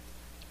 Okay.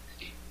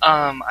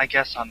 I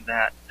guess on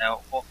that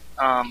note,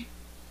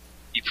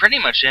 you pretty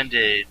much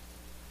ended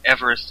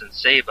Everest and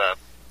Saba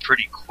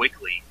pretty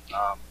quickly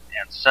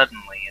and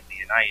suddenly in the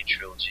Anayu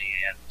trilogy,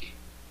 and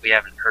we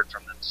haven't heard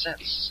from them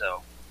since.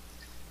 So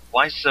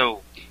why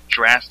so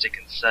drastic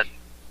and sudden?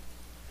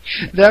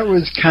 That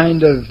was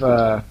kind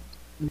of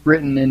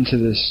written into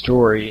the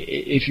story.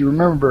 If you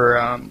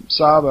remember,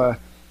 Saba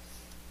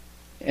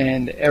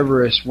and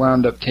Everest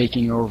wound up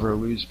taking over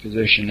Lu's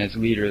position as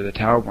leader of the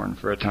Talborn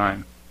for a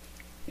time.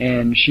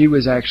 And she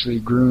was actually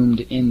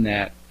groomed in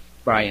that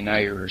by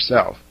Anayu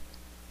herself.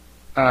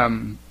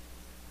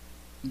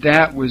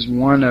 That was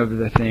one of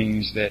the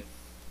things that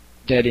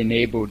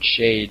enabled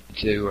Shade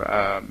to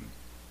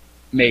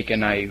make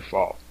Anayu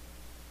fall.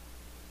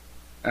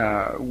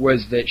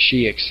 Was that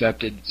she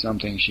accepted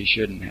something she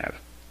shouldn't have.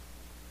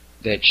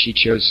 That she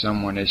chose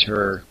someone as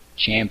her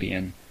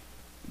champion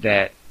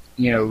that,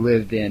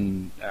 lived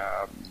in,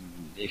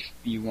 if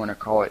you want to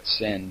call it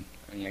sin.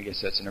 I mean, I guess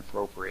that's an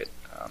appropriate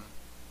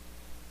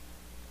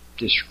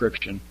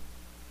description.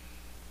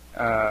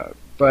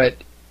 But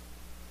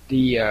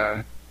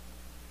the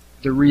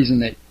reason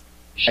that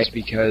is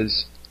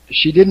because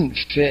she didn't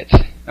fit.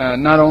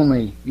 Not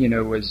only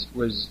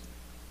was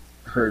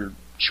her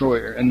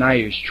choice,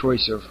 Anayu's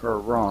choice of her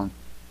wrong,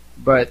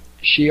 but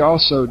she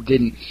also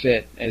didn't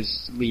fit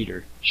as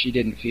leader. She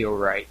didn't feel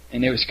right,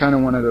 and it was kind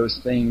of one of those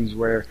things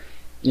where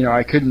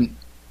I couldn't.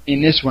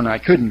 In this one, I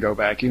couldn't go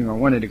back, even though I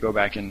wanted to go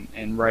back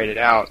and write it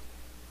out.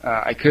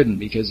 I couldn't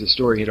because the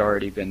story had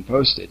already been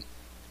posted.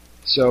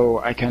 So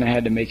I kind of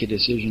had to make a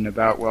decision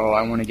about, well,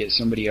 I want to get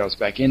somebody else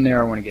back in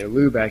there. I want to get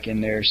Lu back in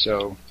there,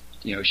 so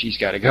she's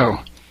got to go.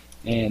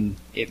 And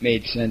it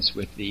made sense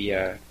with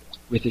the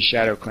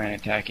Shadow Clan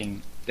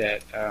attacking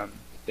that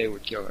they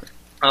would kill her.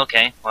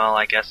 Okay, well,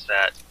 I guess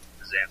that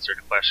has answered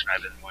a question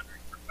I've been wondering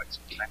for quite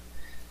some time.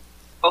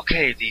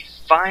 Okay, the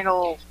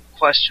final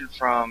question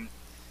from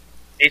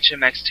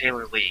HMX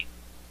Taylor Lee.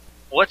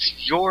 What's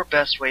your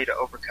best way to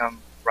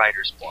overcome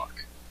writer's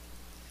block?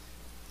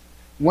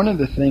 One of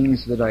the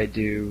things that I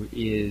do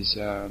is,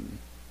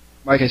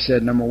 like I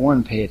said, number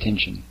one, pay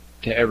attention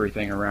to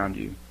everything around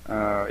you.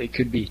 It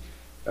could be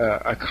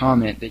a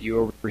comment that you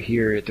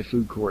overhear at the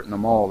food court in the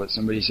mall that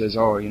somebody says,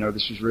 "Oh,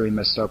 this was really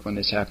messed up when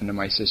this happened to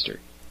my sister."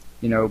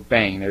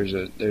 Bang, there's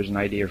an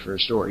idea for a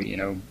story.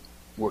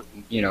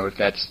 If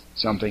that's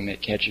something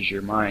that catches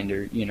your mind,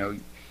 or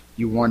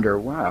you wonder,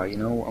 wow, I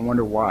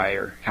wonder why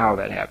or how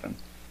that happened.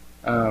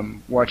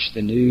 Watch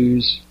the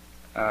news.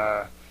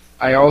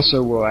 I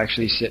also will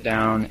actually sit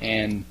down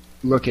and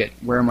look at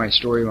where my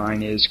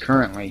storyline is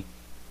currently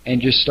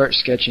and just start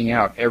sketching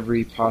out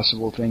every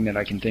possible thing that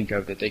I can think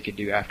of that they could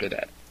do after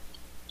that.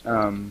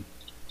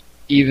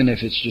 Even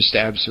if it's just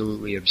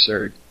absolutely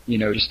absurd.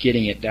 Just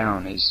getting it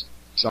down is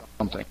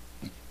something.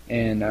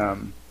 And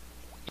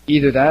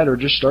either that or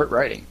just start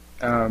writing.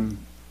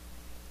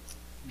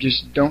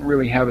 Just don't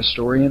really have a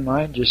story in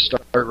mind. Just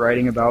start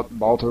writing about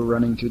Balto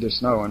running through the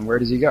snow and where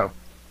does he go?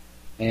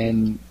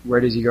 And where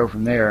does he go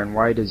from there, and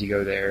why does he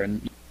go there?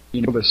 And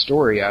the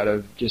story out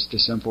of just a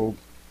simple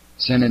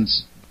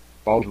sentence,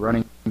 Balto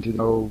running through the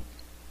snow,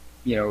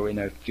 in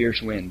a fierce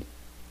wind.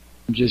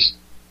 Just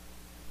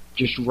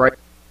write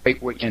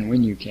what you can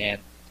when you can,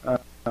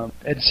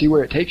 and see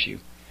where it takes you.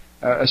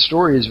 A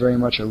story is very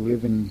much a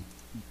living,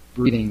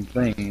 breathing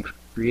thing,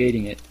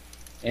 creating it.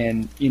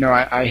 And,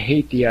 I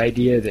hate the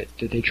idea that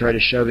they try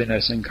to shove in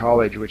us in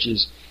college, which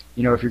is,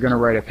 if you're going to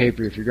write a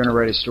paper, if you're going to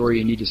write a story,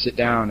 you need to sit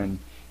down and,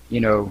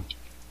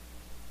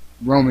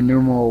 Roman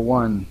numeral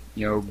 1,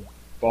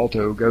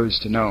 Balto goes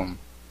to Nome.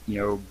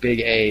 Big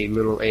A,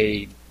 little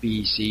a,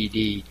 B, C,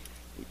 D.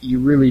 You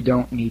really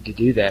don't need to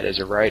do that as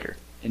a writer.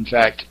 In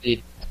fact,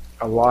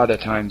 a lot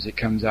of times it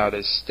comes out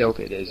as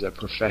stilted as a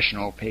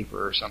professional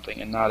paper or something,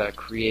 and not a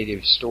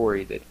creative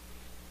story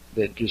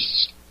that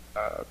just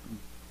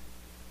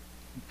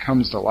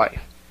comes to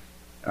life.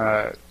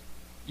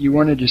 You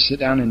want to just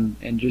sit down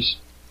and just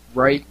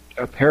write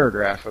a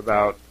paragraph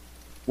about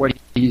what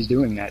he's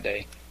doing that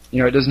day.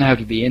 It doesn't have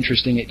to be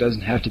interesting, it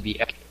doesn't have to be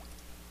epic,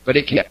 but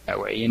it can get that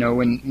way.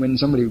 When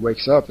somebody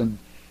wakes up and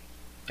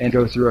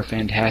go through a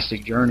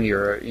fantastic journey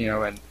or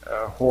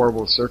a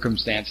horrible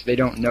circumstance, they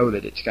don't know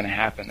that it's going to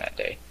happen that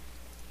day.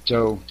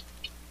 So,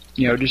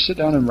 just sit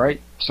down and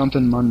write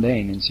something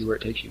mundane and see where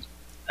it takes you.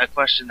 A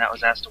question that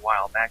was asked a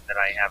while back that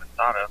I haven't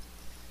thought of.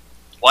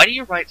 Why do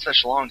you write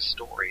such long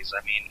stories?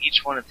 I mean,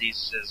 each one of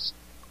these is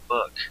a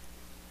book.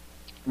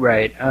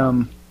 Right.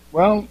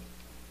 Well,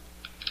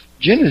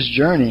 Jenna's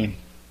Journey,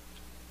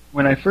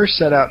 when I first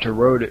set out to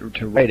write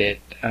it,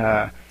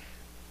 I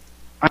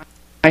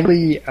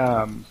really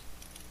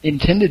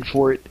intended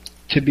for it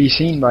to be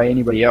seen by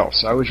anybody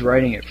else. I was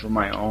writing it for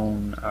my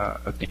own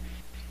opinion.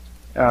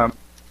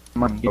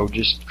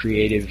 Just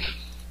creative,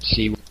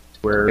 see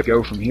where we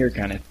go from here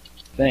kind of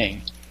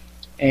thing.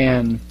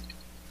 And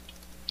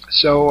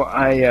so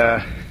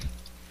I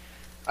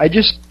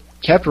just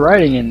kept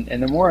writing,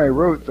 and the more I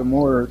wrote, the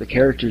more the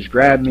characters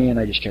grabbed me, and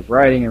I just kept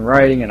writing,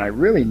 and I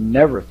really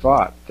never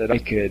thought that I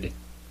could,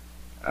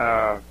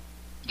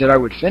 that I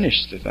would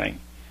finish the thing.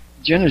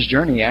 Jenna's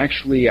Journey,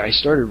 actually, I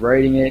started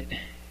writing it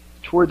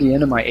toward the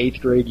end of my 8th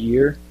grade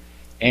year,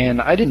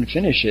 and I didn't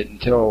finish it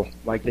until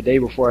like the day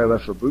before I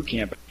left for boot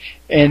camp,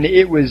 and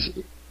it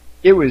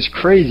was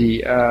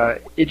crazy.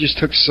 It just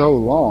took so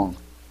long,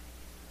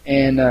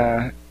 and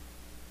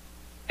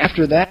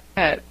after that,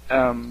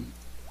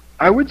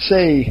 I would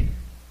say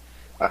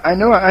I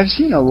know I've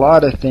seen a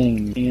lot of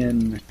things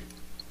in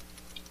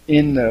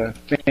the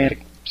fan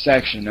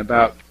section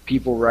about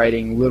people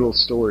writing little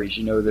stories.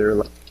 You know, they're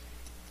like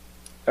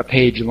a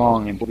page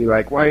long, and people be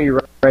like, "Why are you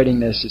writing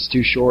this? It's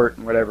too short,"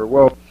 and whatever.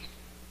 Well,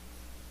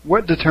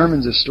 what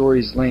determines a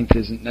story's length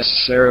isn't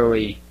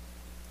necessarily,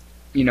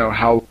 you know,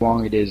 how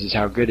long it is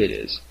how good it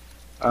is.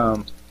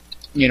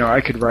 You know,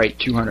 I could write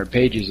 200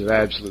 pages of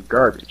absolute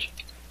garbage.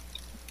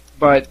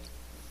 But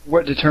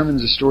what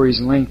determines a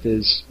story's length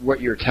is what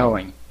you're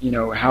telling. You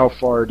know, how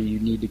far do you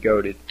need to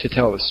go to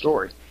tell the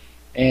story?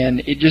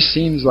 And it just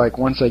seems like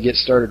once I get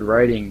started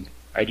writing,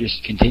 I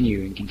just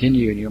continue, and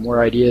you know,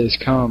 more ideas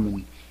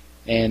come,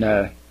 and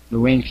the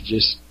length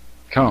just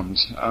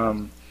comes.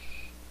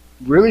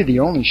 Really, the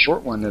only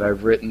short one that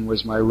I've written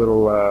was my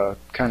little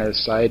kind of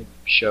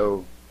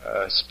sideshow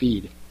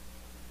Speed.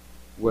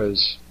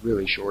 Was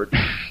really short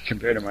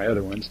compared to my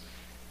other ones.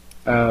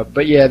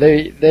 But yeah,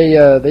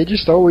 they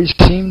just always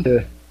seem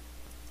to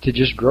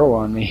just grow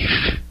on me.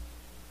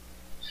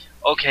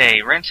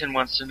 Okay, Renton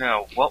wants to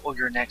know, what will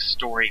your next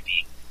story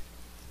be?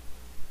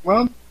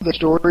 Well, the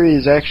story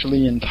is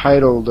actually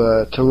entitled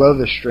To Love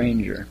a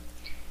Stranger.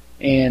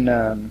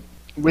 And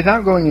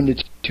without going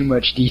into too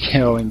much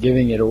detail and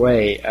giving it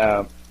away,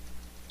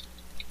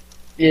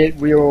 it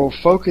will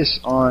focus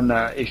on,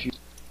 if you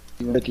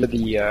read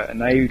the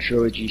Anayu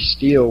trilogy,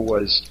 Steel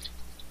was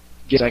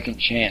given a second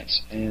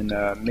chance and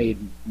made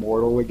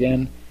mortal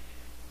again,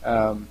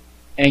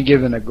 and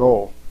given a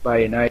goal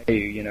by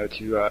Anayu, you know,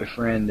 to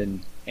befriend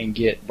and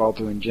get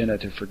Balto and Jenna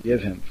to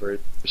forgive him for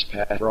his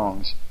past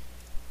wrongs.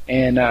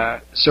 And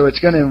so it's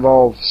going to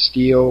involve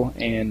Steel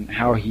and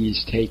how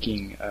he's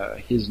taking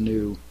his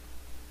new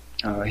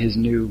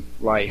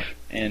life,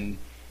 and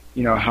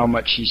you know how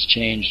much he's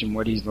changed and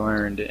what he's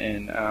learned,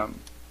 and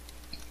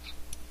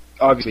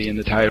obviously in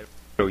the title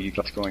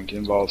it's going to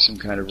involve some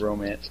kind of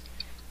romance.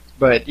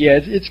 But yeah,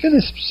 it's going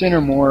to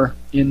center more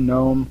in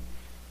Nome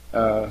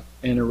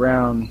and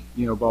around,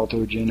 you know,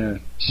 Balto, Jenna,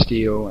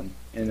 Steel,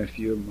 and a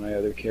few of my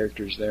other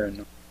characters there in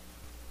Nome.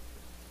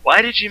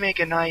 Why did you make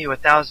Anayu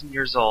 1,000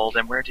 years old,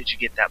 and where did you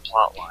get that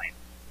plot line?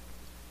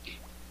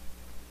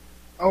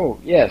 Oh,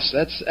 yes,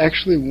 that's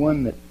actually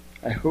one that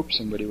I hope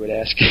somebody would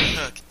ask.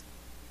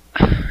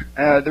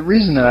 The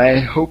reason that I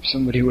hope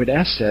somebody would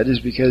ask that is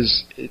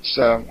because it's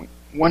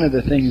one of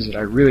the things that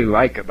I really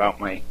like about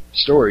my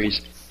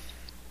stories.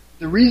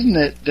 The reason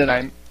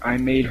that I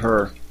made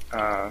her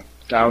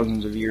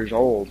thousands of years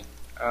old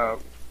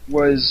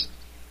was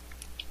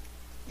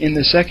in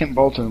the second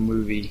Balto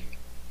movie,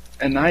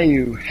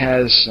 Anayu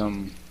has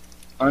some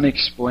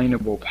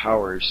unexplainable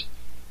powers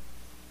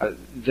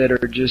that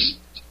are just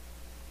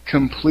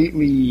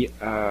completely...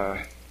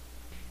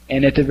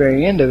 and at the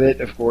very end of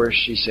it, of course,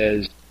 she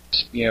says,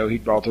 you know,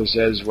 Balto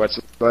says, "What's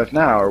left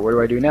now?" or "What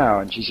do I do now?"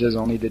 And she says,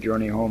 "Only the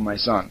journey home, my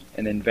son,"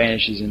 and then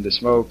vanishes into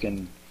smoke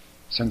and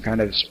some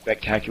kind of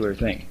spectacular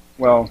thing.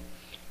 Well,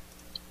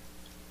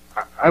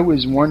 I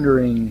was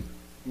wondering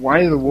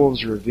why the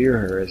wolves revere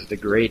her as the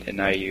great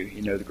Anayu,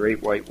 you know, the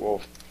great white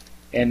wolf,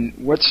 and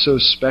what's so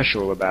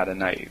special about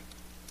Anayu,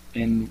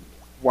 and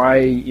why,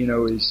 you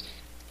know,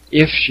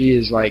 if she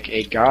is like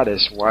a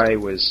goddess, why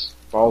was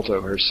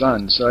Balto her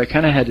son? So I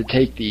kind of had to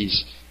take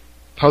these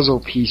puzzle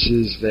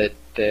pieces that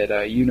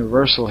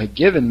Universal had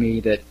given me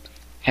that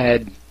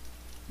had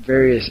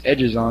various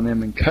edges on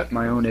them and cut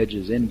my own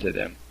edges into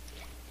them.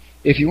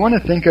 If you want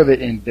to think of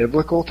it in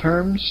biblical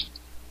terms,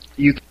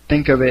 you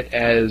think of it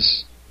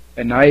as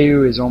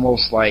Anayu is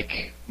almost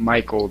like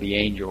Michael the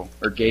angel,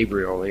 or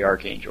Gabriel the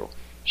archangel.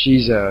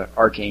 She's a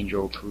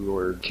archangel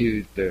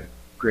to the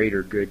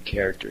greater good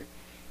character.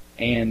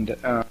 And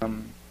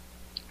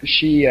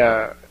she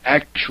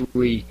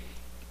actually,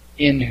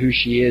 in who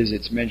she is,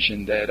 it's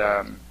mentioned that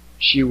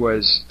she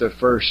was the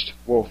first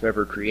wolf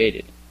ever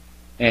created.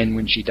 And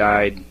when she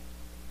died,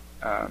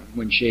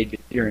 when Shade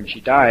bit her and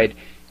she died,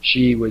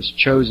 she was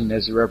chosen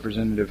as a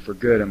representative for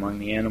good among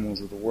the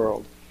animals of the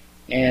world.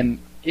 And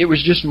it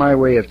was just my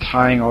way of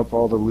tying up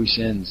all the loose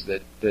ends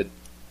that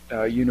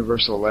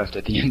Universal left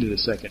at the end of the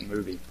second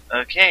movie.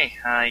 Okay,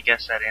 I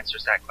guess that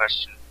answers that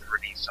question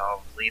pretty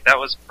solidly. That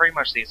was pretty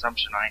much the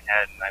assumption I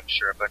had, and I'm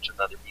sure a bunch of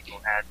other people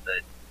had,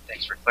 but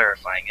thanks for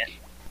clarifying it.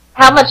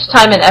 How much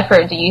time and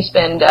effort do you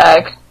spend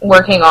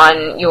working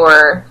on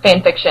your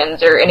fan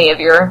fictions or any of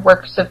your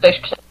works of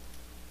fiction?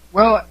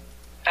 Well,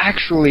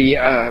 actually,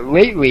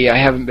 lately I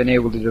haven't been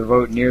able to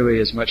devote nearly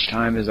as much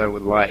time as I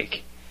would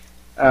like.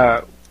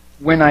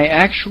 When I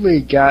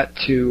actually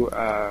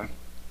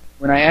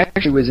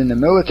was in the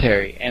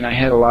military and I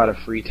had a lot of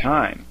free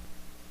time,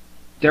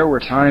 there were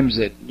times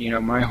that, you know,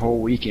 my whole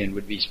weekend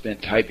would be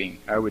spent typing.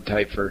 I would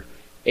type for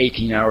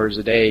 18 hours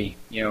a day,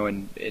 you know,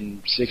 and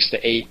 6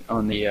 to 8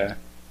 on the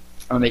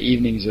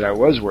evenings that I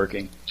was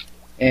working.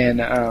 And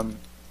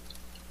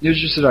it was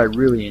just that I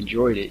really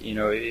enjoyed it. You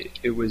know,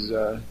 it was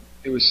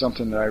it was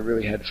something that I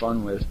really had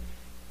fun with.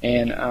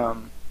 And,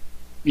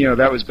 you know,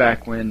 that was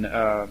back when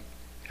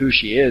Who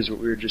She Is, what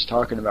we were just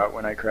talking about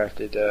when I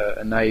crafted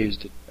a Nayu's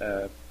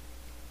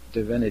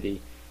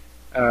Divinity.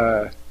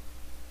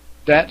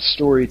 That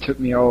story took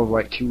me all of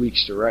like 2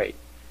 weeks to write.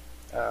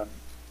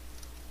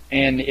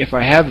 And if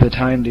I have the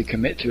time to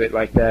commit to it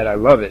like that, I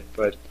love it.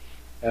 But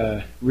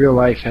real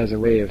life has a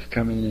way of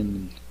coming in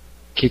and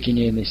kicking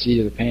you in the seat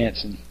of the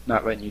pants and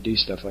not letting you do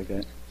stuff like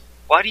that.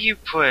 Why do you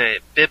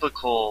put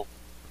biblical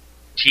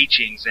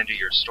teachings into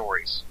your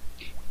stories?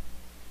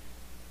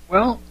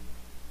 Well,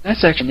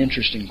 that's actually an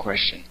interesting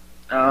question.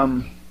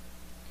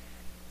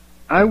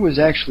 I was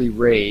actually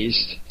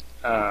raised,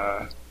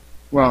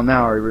 well,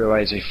 now I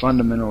realize, a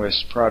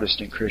fundamentalist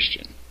Protestant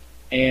Christian.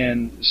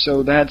 And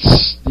so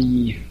that's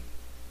the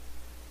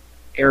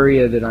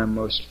area that I'm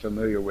most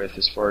familiar with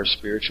as far as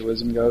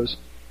spiritualism goes.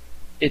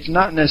 It's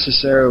not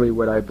necessarily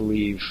what I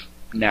believe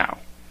now.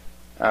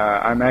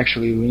 I'm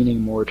actually leaning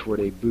more toward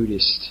a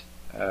Buddhist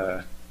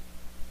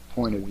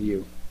point of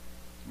view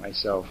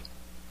myself.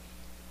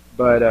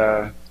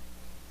 But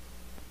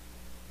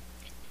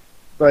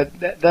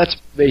that's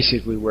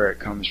basically where it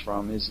comes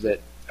from, is that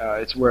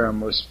it's where I'm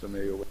most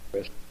familiar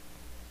with.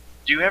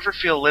 Do you ever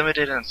feel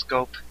limited in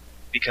scope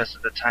because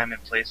of the time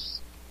and place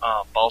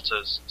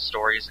Balto's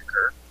stories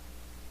occur?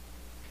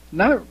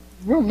 Not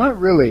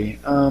really.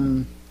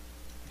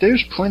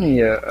 There's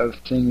plenty of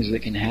things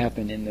that can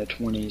happen in the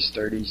 20s,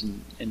 30s,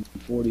 and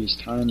 40s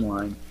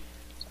timeline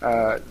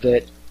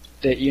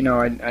that you know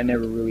I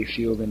never really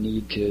feel the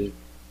need to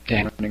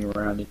running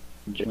around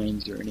in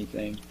planes or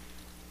anything.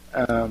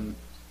 The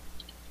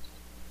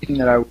thing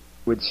that I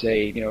would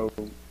say, you know,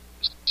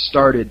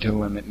 started to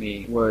limit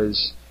me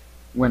was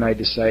when I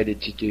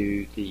decided to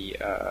do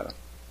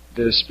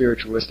the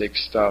spiritualistic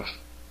stuff.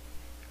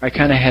 I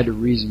kind of had to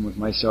reason with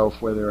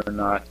myself whether or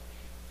not,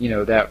 you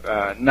know,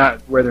 that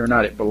not whether or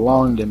not it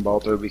belonged in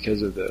Balto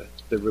because of the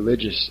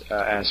religious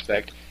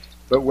aspect,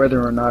 but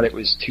whether or not it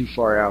was too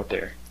far out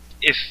there.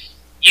 If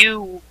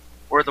you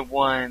were the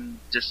one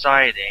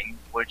deciding,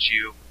 would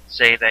you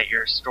say that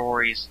your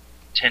stories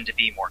tend to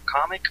be more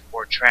comic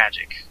or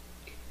tragic?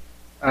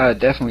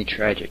 Definitely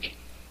tragic.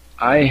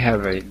 I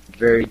have a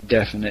very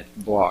definite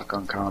block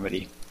on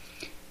comedy.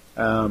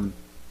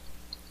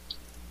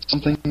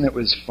 Something that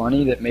was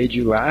funny that made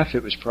you laugh,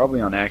 it was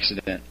probably on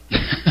accident.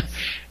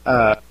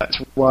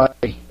 That's why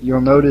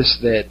you'll notice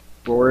that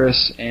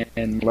Boris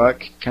and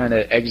Luck kind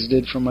of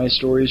exited from my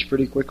stories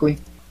pretty quickly.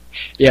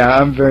 Yeah,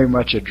 I'm very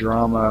much a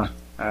drama,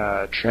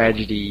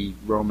 tragedy,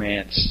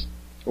 romance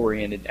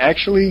oriented.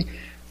 Actually,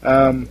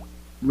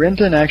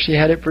 Renton actually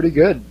had it pretty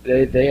good.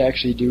 They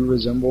actually do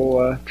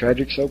resemble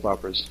tragic soap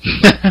operas.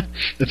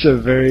 That's a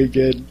very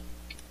good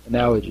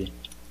analogy.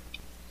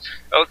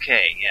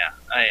 Okay, yeah.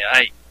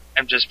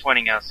 I'm just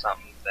pointing out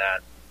something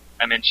that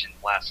I mentioned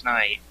last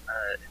night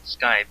in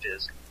Skype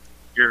is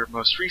your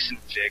most recent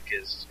fic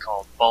is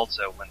called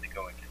Balto When the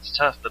Going Gets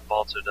Tough, but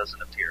Balto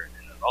doesn't appear in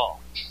it at all.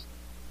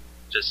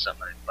 Just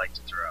something I'd like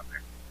to throw out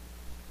there.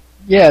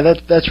 Yeah,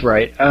 that's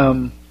right.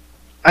 I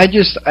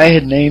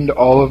had named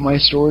all of my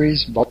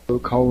stories Balto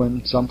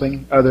colon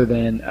something other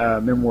than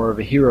Memoir of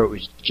a Hero. It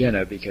was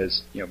Jenna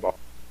because, you know,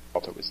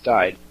 Balto was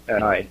died.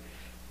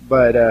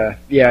 But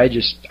yeah,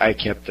 I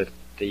kept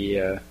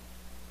the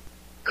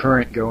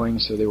current going,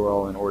 so they were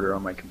all in order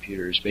on my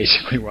computer is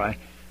basically why.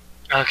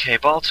 Okay,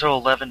 Balto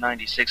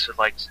 1196 would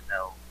like to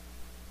know,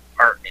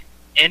 are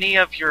any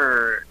of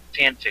your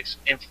fanfics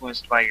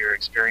influenced by your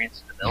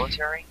experience in the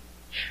military?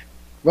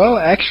 Well,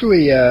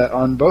 actually,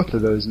 on both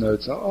of those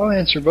notes, I'll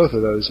answer both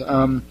of those.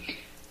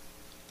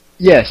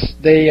 Yes,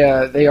 they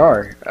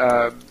are.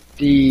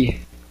 The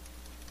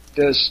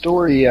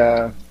story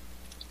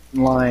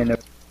line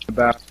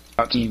about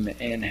him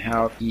and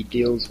how he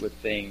deals with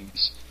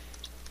things,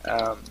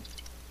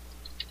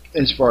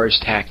 as far as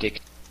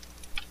tactics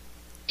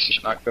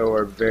go,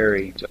 are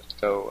very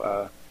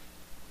so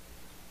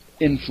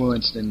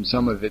influenced, and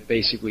some of it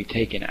basically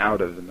taken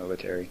out of the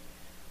military.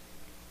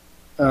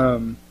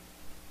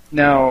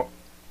 Now,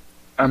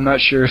 I'm not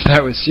sure if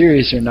that was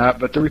serious or not,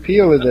 but the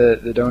repeal of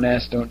the Don't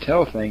Ask, Don't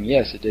Tell thing,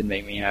 yes, it did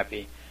make me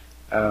happy.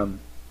 I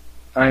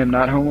am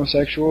not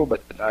homosexual,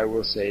 but I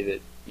will say that,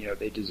 you know,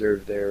 they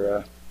deserve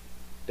their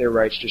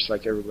rights just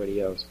like everybody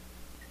else.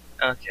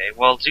 Okay,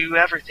 well, do you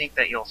ever think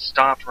that you'll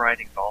stop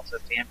writing Balto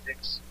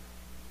fanfics?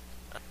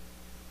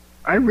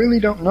 I really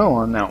don't know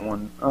on that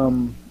one.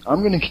 I'm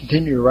going to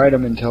continue to write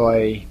them until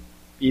I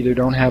either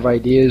don't have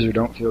ideas or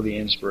don't feel the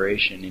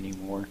inspiration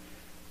anymore.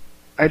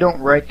 I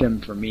don't write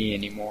them for me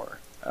anymore.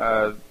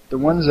 The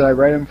ones that I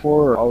write them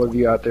for are all of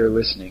you out there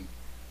listening.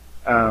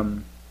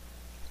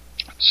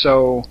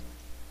 So,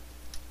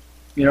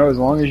 you know, as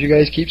long as you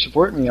guys keep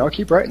supporting me, I'll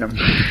keep writing them.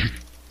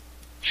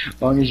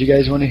 As long as you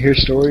guys want to hear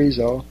stories,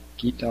 I'll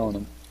keep telling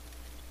them.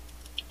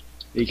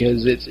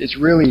 Because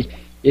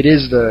it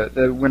is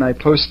the when I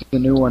post the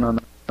new one on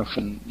the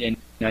phone and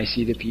I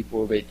see the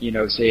people that, you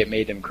know, say it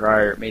made them cry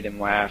or it made them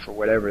laugh or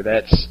whatever,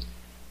 that's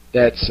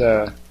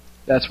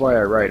why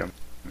I write them,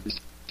 is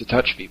to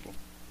touch people.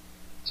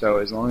 So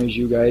as long as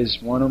you guys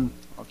want them,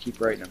 I'll keep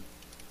writing them.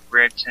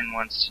 Redton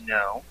wants to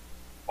know,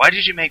 why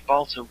did you make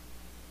Balto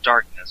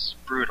Darkness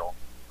brutal?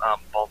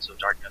 Balto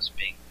Darkness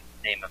being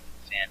the name of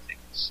the fanfic.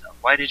 So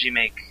why did you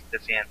make the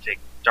fanfic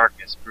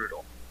Darkness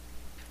brutal?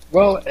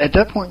 Well, at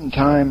that point in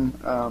time,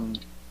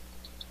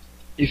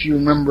 if you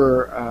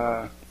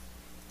remember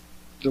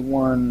the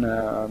one,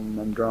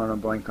 I'm drawing a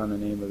blank on the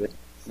name of it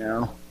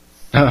now.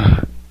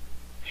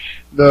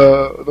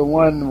 The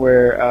one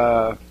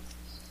where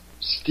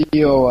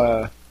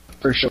Steel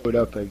first showed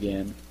up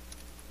again.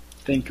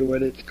 Think of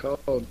what it's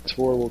called. It's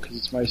horrible because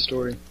it's my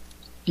story.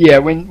 Yeah,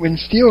 when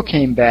Steel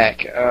came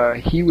back,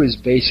 he was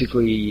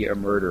basically a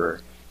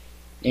murderer,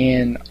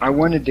 and I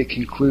wanted to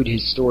conclude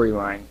his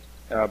storyline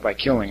by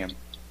killing him.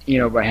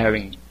 By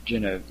having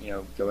Jenna,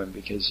 kill him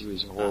because he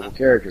was a horrible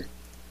character.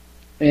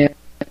 And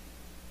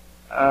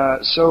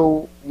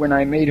so when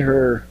I made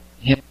him,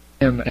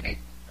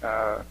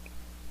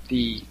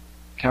 the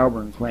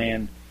Talburn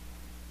clan,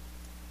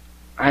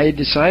 I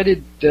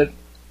decided that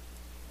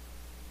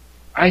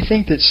I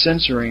think that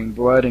censoring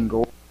blood and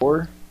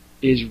gore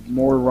is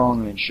more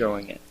wrong than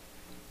showing it.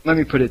 Let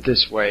me put it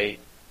this way.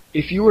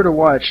 If you were to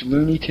watch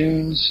Looney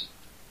Tunes,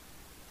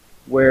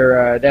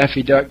 where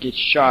Daffy Duck gets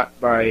shot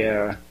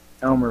by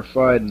Elmer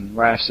Fudd and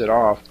laughs it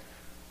off,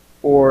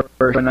 or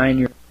a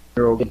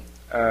 9-year-old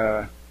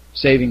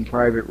Saving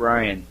Private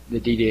Ryan, the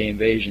D-Day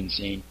invasion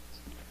scene,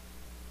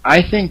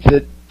 I think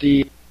that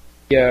the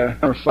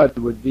Elmer Fudd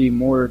would be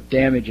more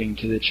damaging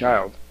to the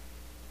child,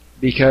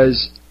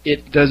 because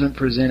it doesn't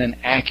present an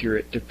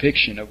accurate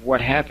depiction of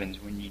what happens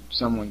when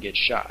someone gets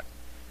shot.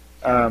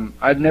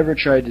 I've never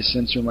tried to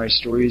censor my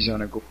stories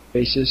on a gore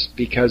basis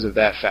because of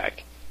that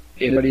fact.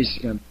 Everybody's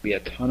going to be a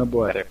ton of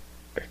blood there.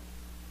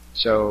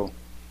 So,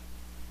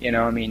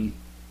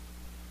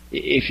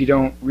 if you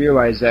don't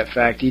realize that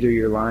fact, either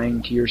you're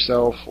lying to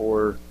yourself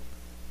or,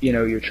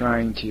 you're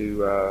trying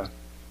to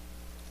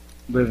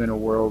live in a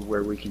world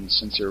where we can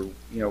censor,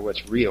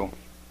 what's real.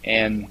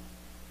 And,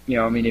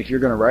 if you're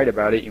going to write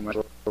about it, you might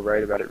as well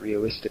write about it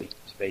realistically,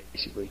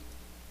 basically.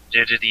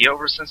 Due to the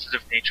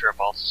oversensitive nature of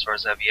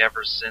Baltosaurs, have you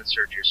ever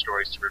censored your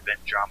stories to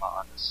prevent drama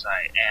on the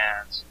site?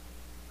 And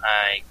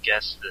I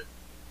guess that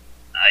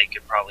I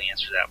could probably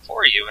answer that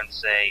for you and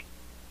say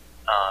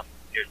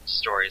your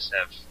stories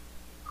have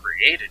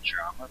created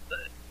drama,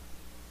 but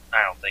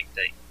I don't think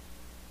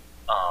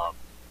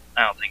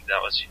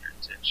that was your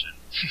intention.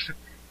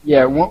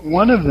 Yeah,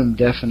 one of them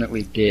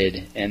definitely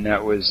did, and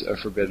that was A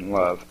Forbidden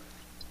Love.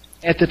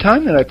 At the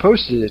time that I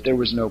posted it, there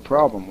was no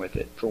problem with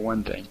it, for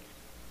one thing.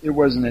 It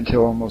wasn't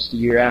until almost a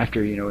year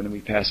after, when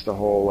we passed the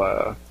whole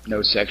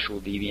no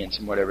sexual deviance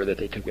and whatever, that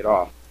they took it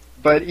off.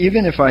 But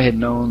even if I had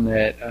known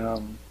that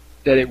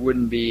that it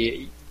wouldn't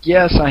be,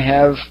 yes, I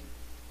have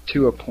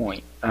to a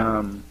point.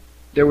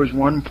 There was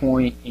one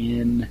point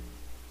in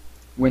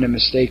when a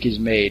mistake is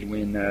made,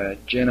 when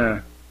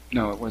Jenna...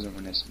 No, it wasn't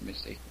when it's a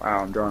mistake. Wow,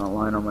 I'm drawing a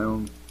line on my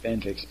own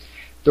fanfics.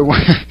 The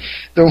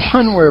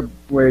one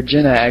where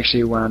Jenna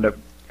actually wound up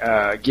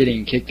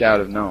getting kicked out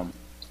of Nome,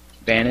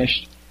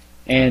 banished,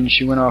 and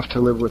she went off to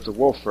live with the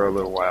wolf for a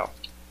little while.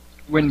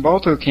 When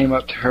Balto came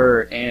up to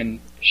her and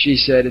she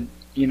said,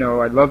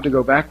 I'd love to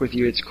go back with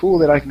you. It's cool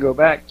that I can go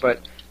back, but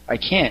I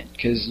can't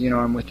because,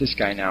 I'm with this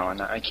guy now,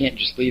 and I can't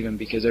just leave him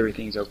because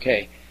everything's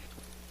okay.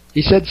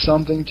 He said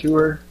something to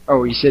her.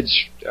 Oh, he said,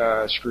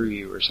 screw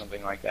you, or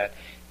something like that.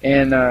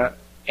 And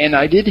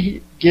I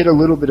did get a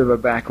little bit of a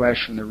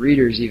backlash from the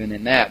readers even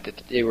in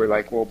that they were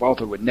like, well,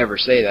 Balto would never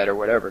say that or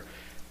whatever.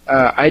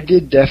 I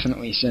did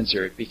definitely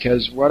censor it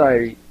because what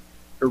I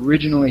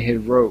originally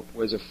had wrote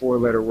was a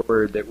 4-letter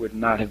word that would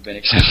not have been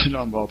accepted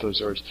on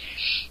Baltosaurs.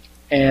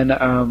 And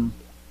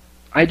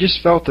I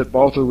just felt that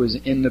Balto was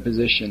in the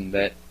position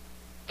that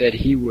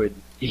he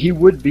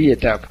would be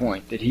at that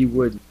point, that he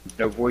would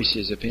voice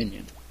his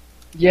opinion.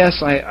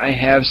 Yes, I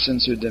have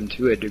censored them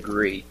to a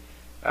degree.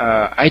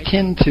 I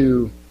tend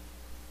to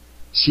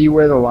see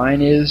where the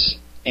line is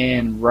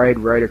and ride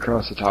right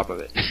across the top of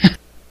it.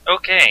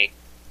 Okay.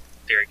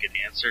 Very good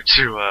answer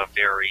to a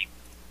very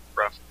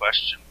rough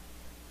question.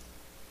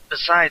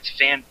 Besides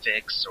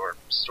fanfics or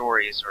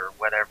stories or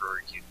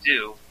whatever you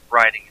do,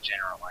 writing in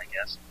general, I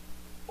guess,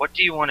 what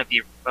do you want to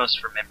be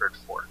most remembered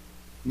for?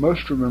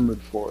 Most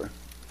remembered for?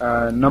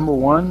 Number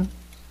one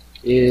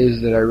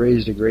is that I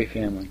raised a great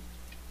family.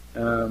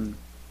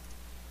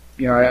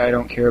 I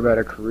don't care about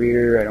a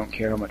career, I don't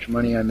care how much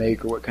money I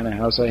make or what kind of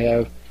house I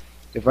have.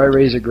 If I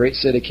raise a great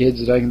set of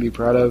kids that I can be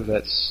proud of,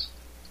 that's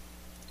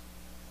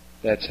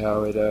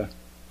how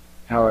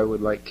I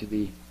would like to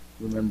be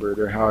remembered,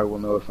 or how I will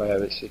know if I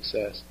have a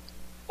success.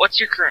 What's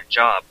your current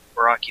job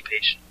or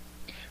occupation?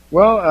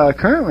 Well,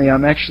 currently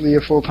I'm actually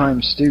a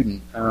full-time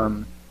student.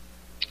 I'm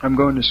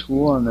going to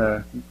school on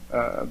the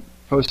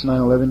post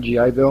 9/11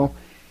 GI Bill,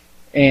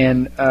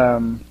 and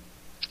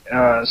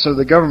so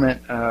the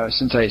government,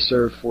 since I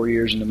served 4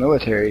 years in the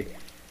military,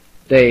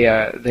 they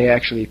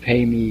actually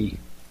pay me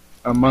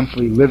a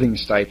monthly living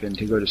stipend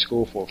to go to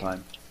school full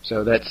time.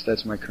 So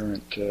that's my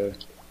current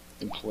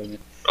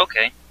employment.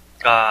 Okay,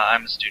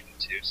 I'm a student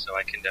too, so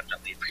I can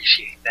definitely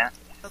appreciate that.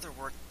 Other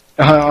work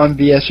On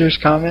BSer's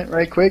comment,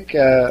 right quick,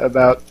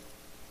 about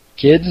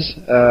kids,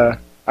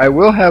 I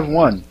will have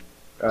one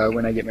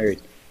when I get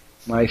married.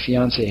 My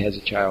fiance has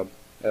a child,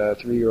 a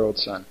 3-year-old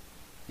son,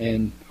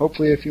 and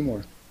hopefully a few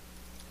more.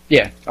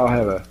 Yeah, I'll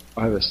have a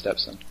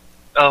stepson.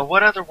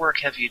 What other work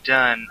have you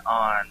done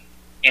on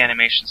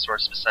Animation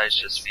Source besides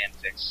just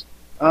fanfics?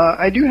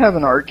 I do have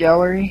an art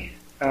gallery.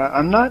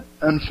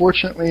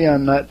 Unfortunately,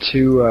 I'm not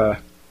too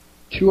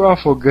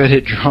awful good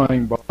at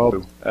drawing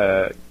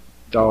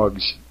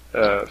dogs,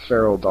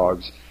 feral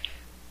dogs.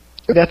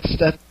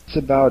 That's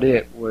about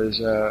it. Was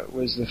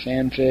the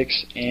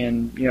fanfics,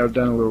 and I've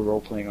done a little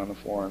role playing on the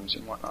forums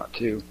and whatnot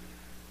too.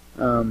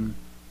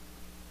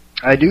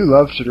 I do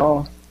love to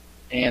draw,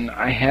 and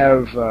I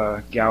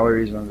have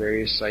galleries on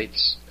various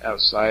sites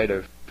outside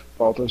of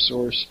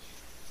Baltosaurus.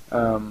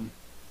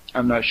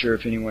 I'm not sure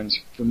if anyone's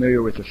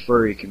familiar with the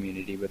furry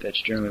community, but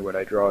that's generally what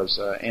I draw is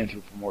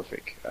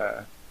anthropomorphic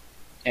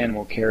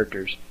animal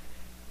characters.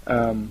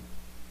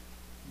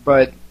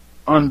 But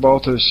on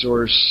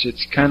Baltosaurus,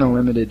 it's kind of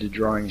limited to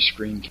drawing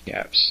screen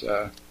caps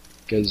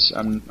because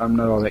I'm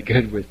not all that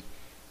good with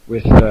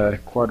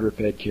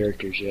quadruped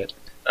characters yet.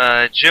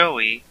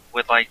 Joey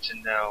would like to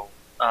know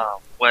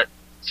what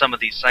some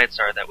of these sites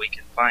are that we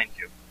can find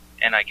you,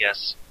 and I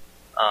guess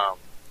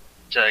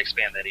to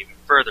expand that even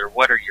further,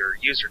 what are your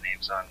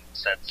usernames on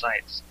said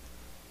sites?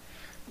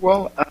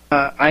 Well,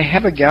 I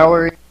have a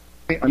gallery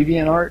on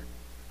DeviantArt.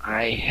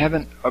 I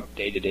haven't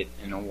updated it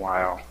in a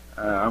while.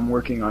 I'm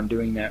working on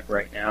doing that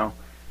right now.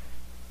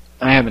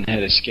 I haven't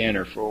had a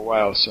scanner for a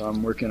while, so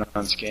I'm working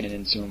on scanning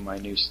in some of my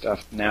new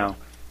stuff now.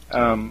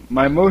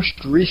 My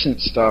most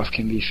recent stuff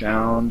can be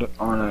found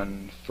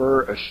on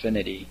Fur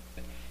Affinity,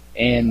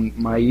 and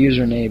my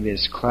username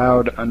is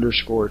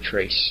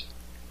cloud_trace.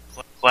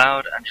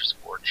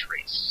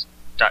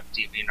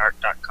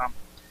 cloud_trace.deviantart.com.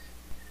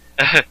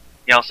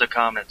 He also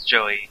comments,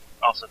 Joey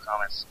also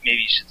comments,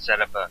 maybe you should set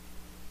up a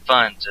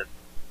fund to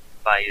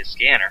buy you a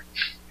scanner.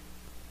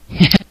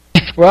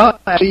 Well,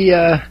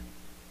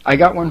 I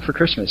got one for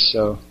Christmas,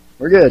 so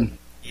we're good.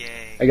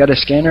 Yay. I got a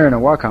scanner and a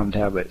Wacom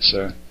tablet,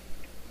 so I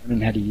don't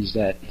know how to use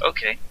that.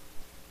 Okay.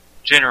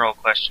 General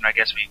question, I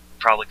guess we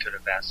probably could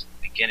have asked at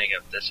the beginning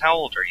of this. How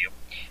old are you?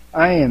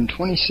 I am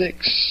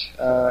 26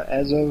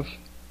 as of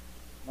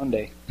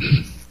Monday.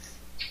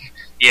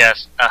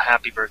 Yes,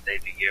 happy birthday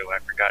to you. I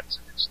forgot to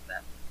mention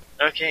that.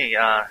 Okay,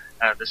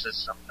 this is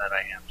something that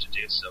I have to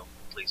do, so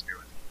please bear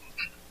with me.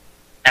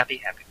 Happy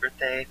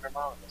birthday from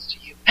all of us to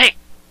you. Hey!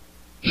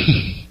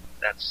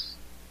 That's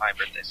my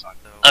birthday song.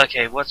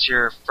 Okay, what's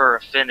your Fur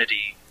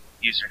Affinity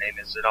username?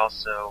 Is it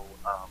also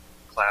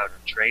Cloud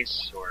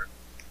Trace, or?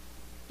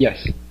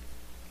 Yes.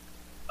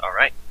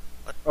 Alright.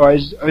 Oh, I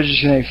was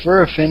just saying,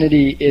 Fur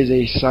Affinity is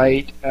a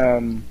site,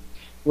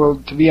 well,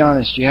 to be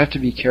honest, you have to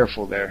be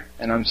careful there.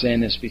 And I'm saying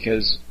this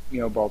because,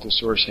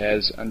 Baltosaurus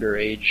has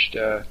underaged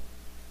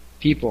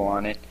people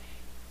on it.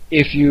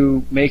 If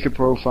you make a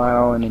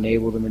profile and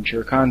enable the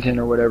mature content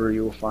or whatever,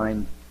 you will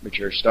find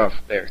mature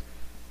stuff there.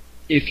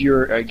 If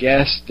you're a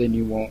guest, then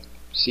you won't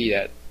see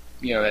that,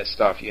 that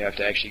stuff. You have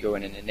to actually go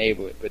in and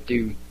enable it. But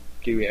do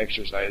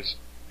exercise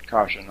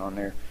caution on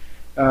there.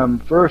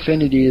 Fur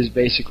Affinity is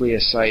basically a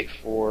site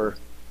for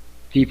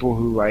people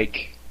who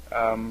like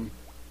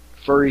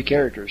furry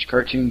characters,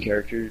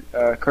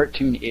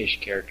 cartoon-ish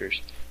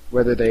characters,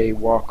 whether they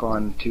walk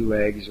on 2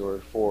 legs or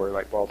 4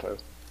 like Balto.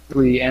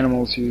 Basically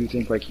animals who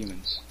think like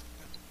humans.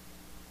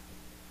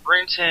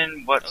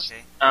 Brenton,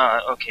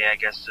 okay, I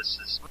guess this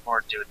is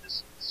more to do with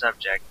this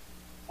subject.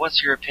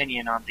 What's your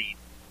opinion on the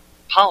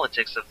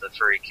politics of the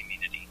furry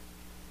community?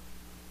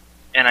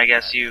 And I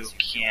guess you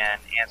can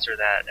answer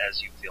that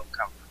as you feel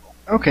comfortable.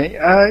 Okay,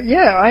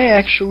 yeah, I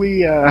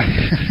actually,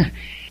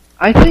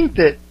 I think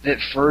that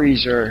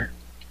furries are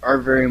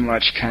very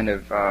much kind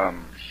of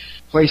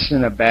placed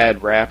in a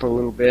bad rap a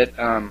little bit.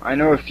 I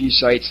know a few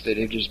sites that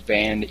have just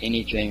banned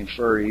anything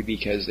furry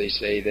because they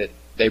say that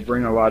they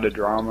bring a lot of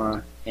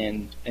drama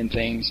and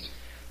things.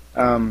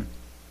 And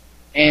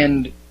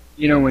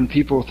when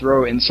people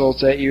throw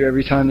insults at you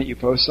every time that you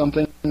post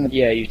something,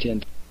 yeah, you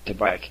tend to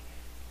back.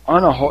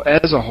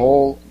 As a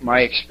whole,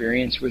 my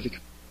experience with the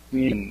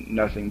community is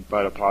nothing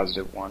but a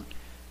positive one.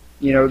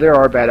 There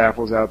are bad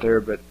apples out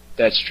there, but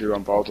that's true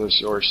on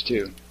Baltosaurus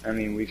too. I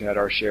mean, we've had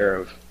our share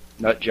of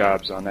nut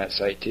jobs on that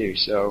site too.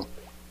 So,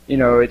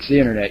 it's the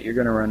internet. You're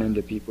going to run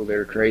into people that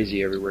are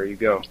crazy everywhere you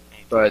go.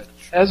 But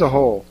as a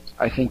whole,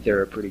 I think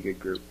they're a pretty good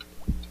group.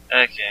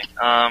 Okay,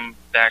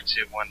 back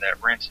to one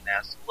that Renton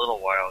asked a little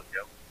while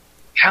ago.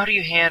 How do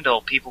you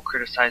handle people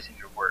criticizing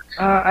your work?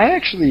 I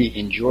actually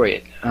enjoy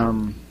it.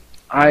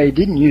 I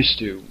didn't used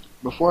to.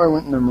 Before I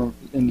went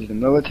into the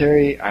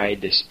military, I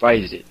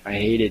despised it. I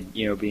hated,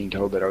 being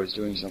told that I was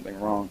doing something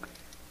wrong.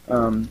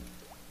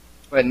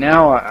 But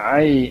now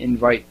I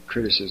invite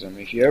criticism.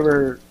 If you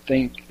ever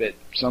think that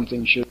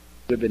something should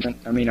have been done,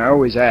 I mean, I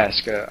always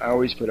ask. I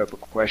always put up a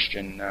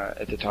question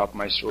at the top of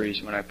my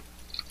stories when I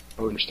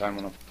post time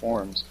on the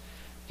forums.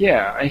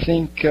 Yeah, I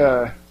think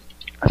I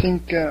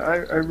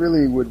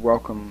really would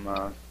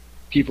welcome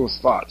people's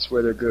thoughts,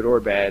 whether good or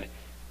bad.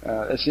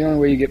 That's the only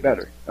way you get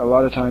better. A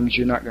lot of times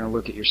you're not going to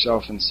look at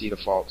yourself and see the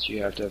faults.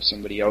 You have to have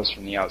somebody else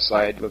from the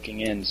outside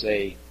looking in and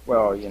say,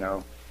 well, you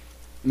know,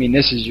 I mean,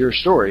 this is your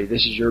story.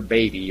 This is your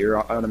baby. You're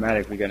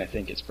automatically going to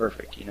think it's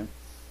perfect, you know?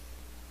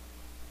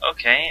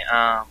 Okay,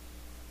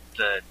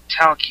 the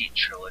Talkeet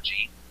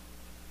trilogy,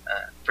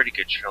 pretty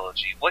good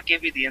trilogy. What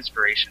gave you the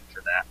inspiration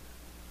for that?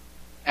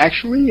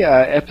 Actually,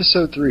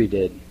 Episode 3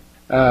 did.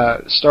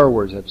 Star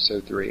Wars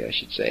Episode 3, I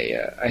should say.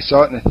 I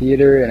saw it in the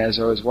theater, and as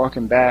I was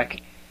walking back,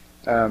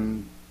 I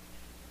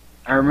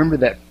remember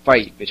that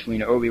fight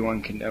between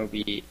Obi-Wan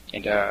Kenobi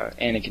and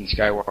Anakin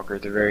Skywalker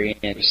at the very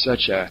end. It was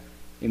such a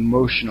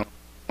emotional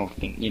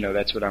thing. You know,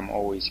 that's what I'm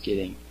always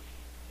getting.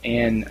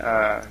 And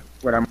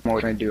what I'm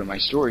always trying to do in my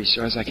stories.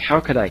 So I was like, how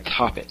could I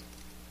top it?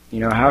 You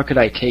know, how could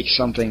I take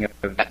something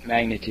of that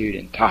magnitude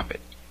and top it?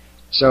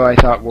 So I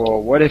thought,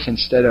 well, what if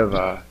instead of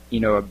a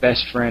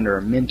best friend or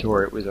a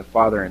mentor, it was a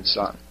father and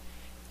son?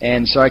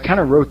 And so I kind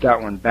of wrote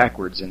that one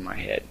backwards in my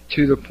head,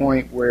 to the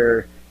point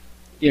where,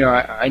 you know,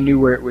 I knew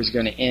where it was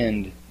going to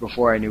end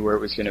before I knew where it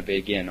was going to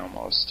begin,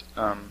 almost.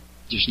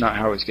 Just not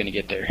how I was going to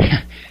get there.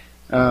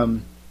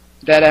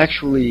 That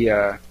actually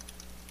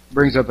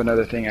brings up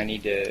another thing I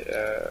need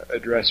to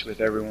address with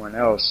everyone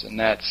else, and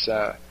that's,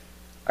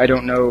 I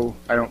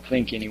don't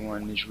think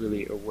anyone is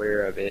really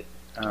aware of it.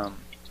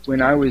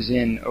 When I was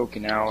in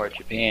Okinawa,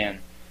 Japan,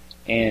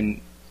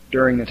 and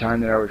during the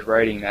time that I was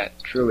writing that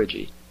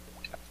trilogy,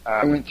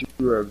 I went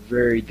through a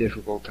very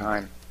difficult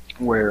time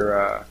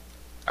where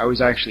I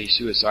was actually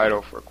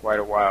suicidal for quite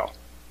a while.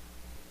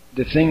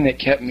 The thing that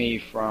kept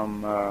me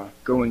from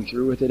going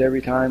through with it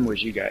every time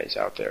was you guys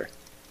out there.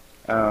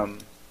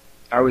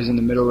 I was in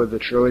the middle of the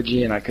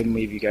trilogy, and I couldn't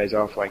leave you guys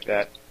off like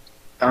that.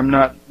 I'm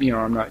not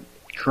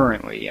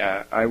currently.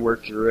 I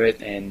worked through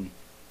it, and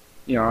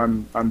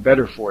I'm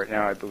better for it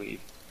now, I believe.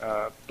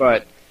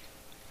 But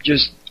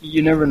just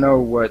you never know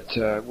what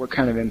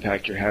kind of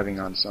impact you're having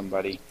on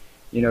somebody.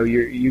 You know,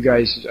 you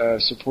guys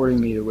supporting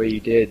me the way you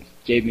did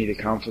gave me the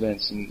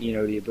confidence and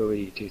the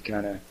ability to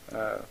kind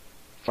of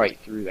fight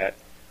through that.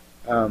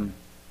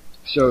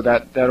 So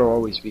that'll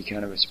always be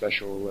kind of a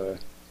special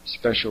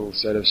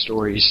set of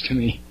stories to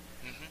me.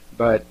 Mm-hmm.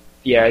 But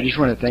yeah, I just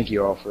want to thank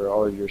you all for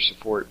all of your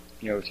support,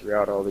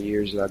 throughout all the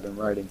years that I've been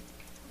writing.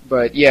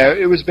 But yeah,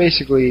 it was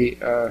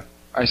basically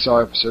I saw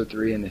Episode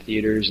 3 in the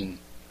theaters, and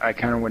I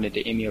kind of wanted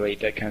to emulate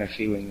that kind of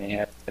feeling they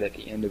had at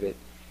the end of it.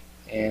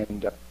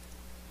 And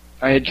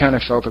I had kind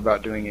of felt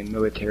about doing a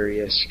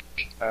military-esque,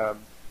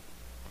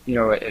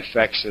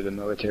 effects of the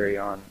military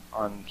on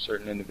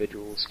certain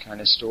individuals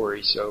kind of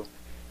story. So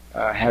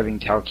having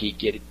Talkeet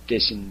get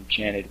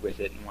disenchanted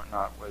with it and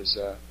whatnot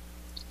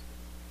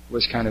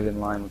was kind of in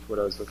line with what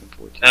I was looking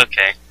forward to.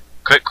 Okay.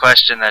 Quick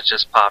question that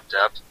just popped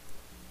up.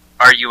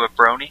 Are you a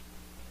brony?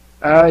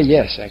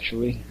 Yes,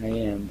 actually, I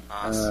am.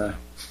 Awesome.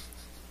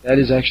 That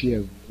is actually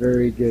a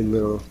very good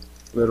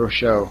little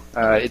show.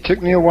 It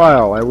took me a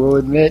while, I will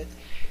admit.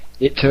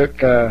 It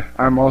took.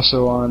 I'm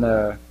also on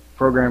a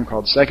program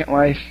called Second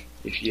Life.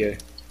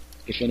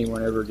 If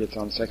anyone ever gets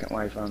on Second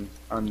Life,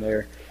 I'm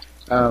there.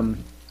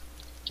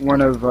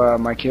 One of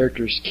my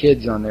character's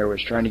kids on there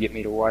was trying to get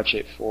me to watch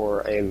it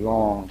for a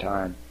long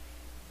time,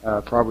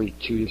 probably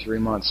 2 to 3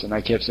 months, and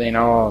I kept saying,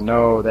 "Oh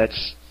no,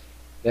 that's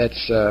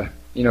a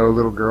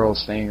little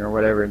girl's thing or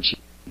whatever," and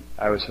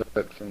I was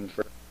hooked from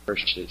the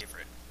first shit.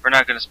 We're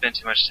not going to spend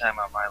too much time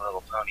on My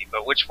Little Pony,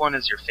 but which one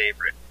is your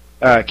favorite?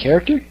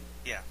 Character?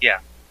 Yeah.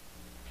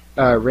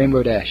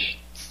 Rainbow Dash.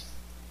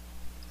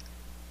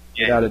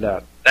 Yeah. Without a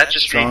doubt. That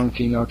just strong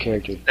female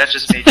character. That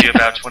just made you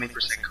about 20%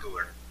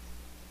 cooler.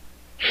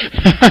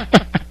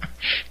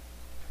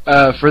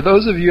 For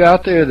those of you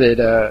out there that,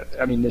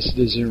 this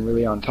isn't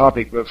really on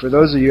topic, but for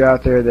those of you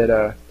out there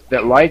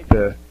that like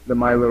the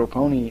My Little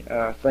Pony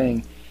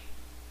thing,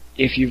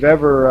 if you've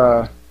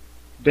ever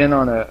been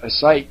on a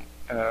site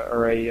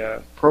or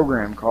a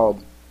program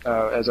called,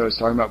 as I was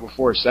talking about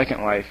before,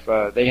 Second Life,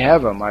 they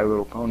have a My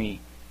Little Pony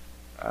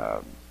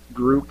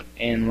group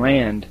and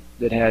land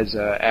that has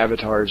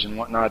avatars and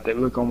whatnot that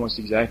look almost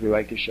exactly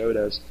like the show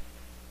does.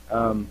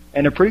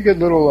 And a pretty good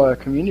little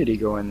community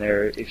going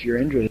there. If you're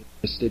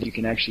interested, you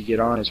can actually get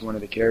on as one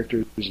of the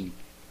characters and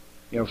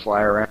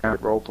fly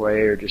around, role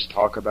play, or just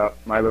talk about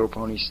My Little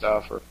Pony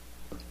stuff or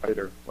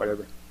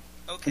whatever.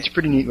 Okay. It's a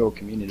pretty neat little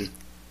community.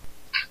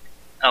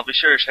 I'll be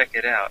sure to check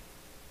it out.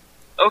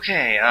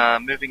 Okay,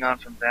 moving on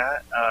from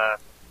that,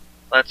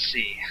 let's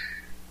see.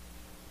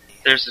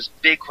 There's this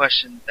big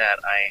question that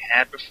I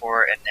had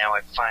before, and now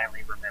I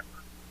finally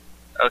remember.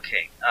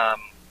 Okay,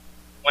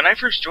 when I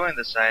first joined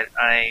the site,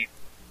 I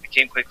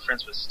became quick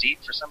friends with Steve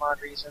for some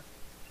odd reason,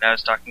 and I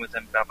was talking with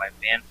him about my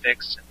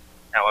fanfics and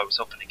how I was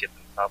hoping to get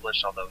them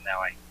published, although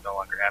now I no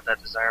longer have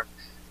that desire.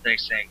 Then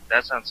he's saying,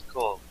 that sounds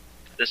cool.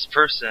 This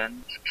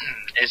person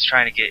is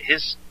trying to get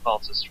his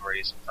Balto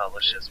stories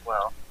published as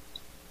well.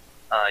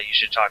 You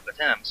should talk with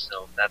him,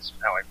 so that's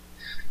how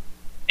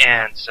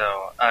And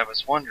so I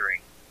was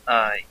wondering,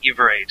 you've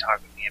already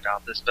talked with me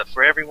about this, but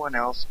for everyone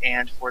else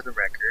and for the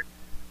record,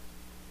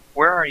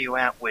 where are you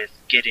at with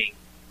getting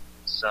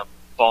some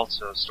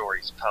Balto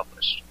stories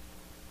published?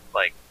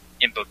 like,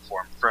 in book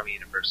form from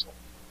Universal,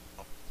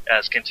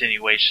 as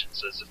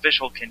continuations, as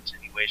official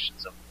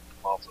continuations of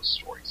Marvel's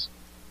stories?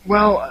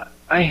 Well,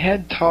 I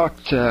had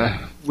talked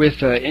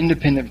with an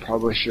independent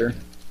publisher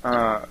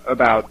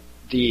about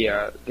the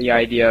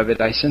idea of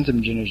it. I sent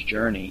them Jenna's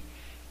Journey,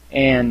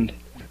 and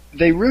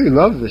they really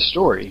love the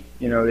story.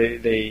 You know,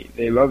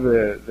 they love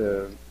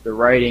the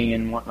writing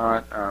and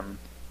whatnot.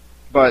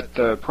 But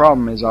the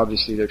problem is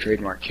obviously their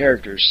trademark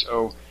characters.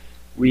 So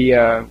we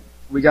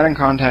got in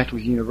contact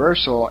with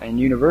Universal, and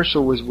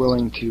Universal was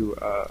willing to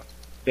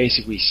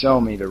basically sell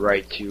me the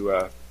right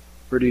to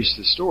produce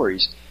the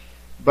stories.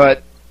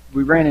 But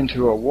we ran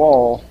into a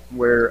wall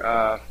where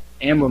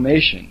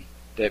Amblimation,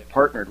 that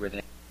partnered with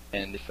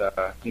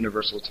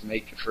Universal to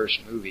make the first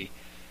movie,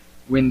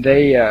 when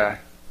they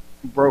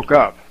broke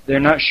up, they're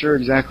not sure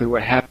exactly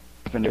what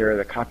happened to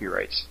the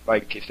copyrights,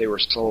 like if they were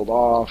sold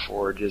off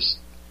or just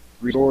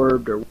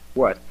resorbed or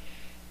what.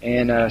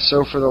 And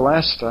so for the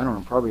last, I don't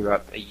know, probably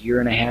about a year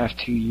and a half,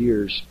 2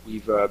 years,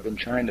 we've been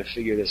trying to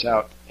figure this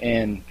out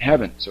and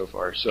haven't so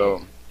far.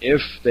 So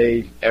if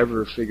they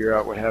ever figure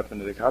out what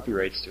happened to the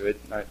copyrights to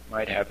it, that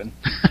might happen.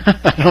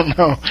 I don't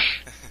know.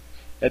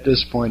 At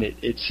this point,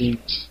 it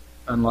seems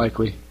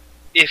unlikely.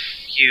 If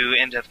you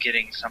end up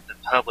getting something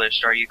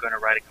published, are you going to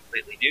write a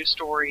completely new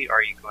story?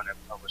 Are you going to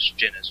publish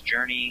Jenna's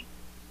Journey?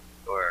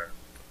 Or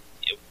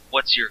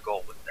what's your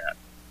goal with that?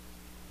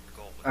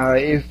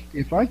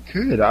 If I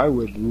could, I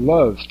would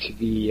love to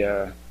be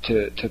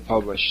to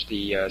publish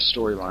the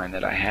storyline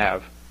that I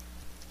have.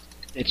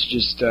 It's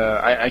just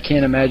I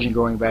can't imagine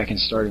going back and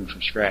starting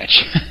from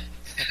scratch.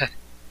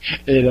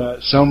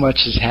 So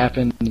much has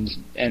happened,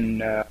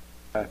 and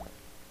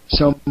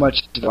so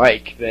much to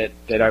like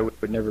that I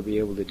would never be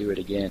able to do it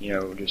again. You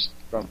know, just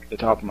from the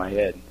top of my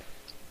head.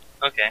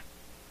 Okay.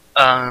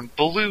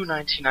 Baloo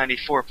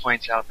 1994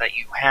 points out that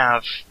you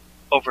have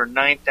over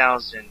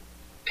 9,000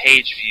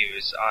 page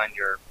views on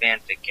your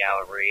fanfic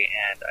gallery,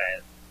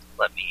 and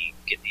let me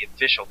get the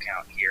official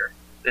count here.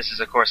 This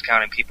is, of course,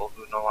 counting people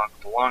who no longer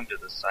belong to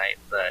the site,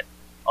 but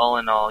all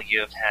in all,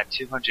 you have had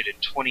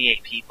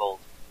 228 people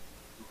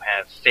who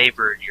have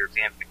favored your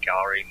fanfic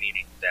gallery,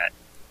 meaning that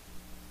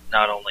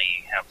not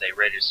only have they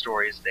read your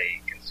stories,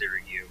 they consider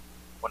you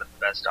one of the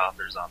best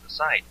authors on the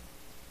site.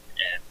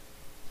 And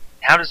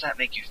how does that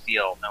make you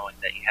feel, knowing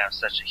that you have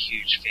such a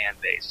huge fan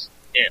base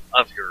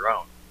of your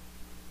own?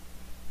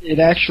 It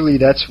actually,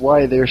 that's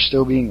why they're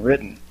still being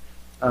written.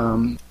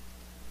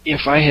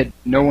 If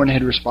no one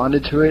had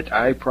responded to it,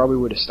 I probably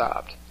would have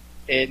stopped.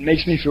 It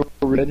makes me feel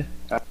good.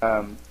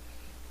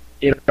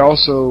 It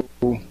also,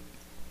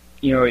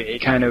 you know,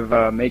 it kind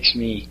of makes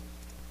me,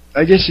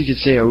 I guess you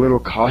could say, a little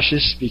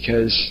cautious,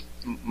 because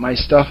my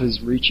stuff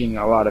is reaching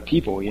a lot of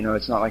people. You know,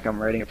 it's not like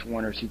I'm writing it for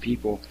one or two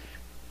people.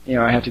 You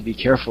know, I have to be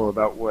careful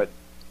about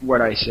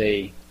what I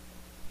say,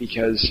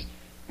 because,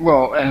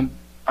 well,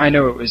 I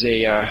know it was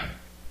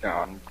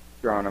I'm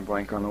drawing a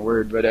blank on the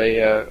word, but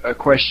a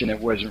question that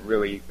wasn't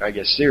really, I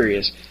guess,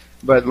 serious.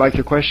 But like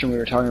the question we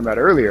were talking about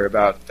earlier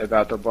about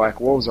the black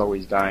wolves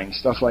always dying,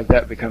 stuff like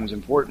that becomes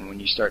important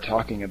when you start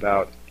talking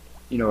about,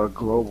 you know, a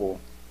global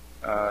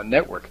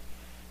network.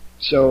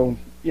 So,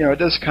 you know, it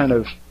does kind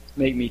of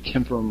make me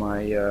temper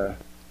my,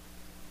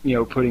 you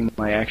know, putting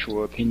my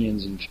actual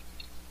opinions and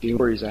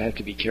theories. I have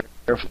to be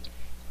careful,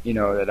 you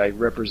know, that I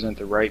represent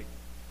the right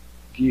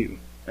view.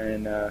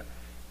 And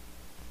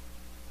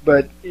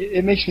but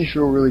it makes me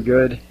feel really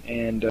good,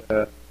 and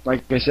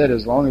like I said,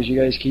 as long as you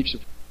guys keep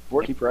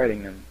supporting, keep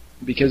writing them,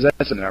 because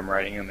that's what I'm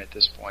writing them at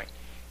this point,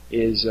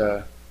 is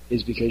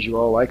because you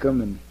all like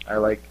them, and I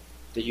like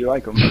that you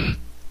like them.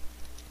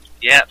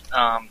 Yeah,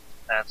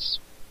 that's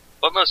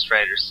what most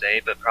writers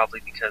say, but probably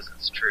because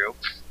it's true,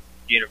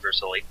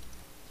 universally.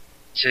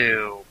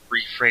 To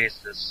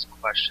rephrase this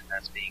question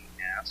that's being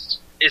asked,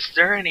 is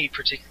there any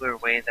particular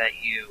way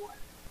that you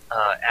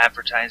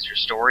advertise your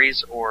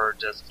stories, or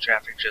does the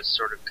traffic just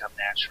sort of come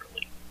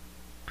naturally?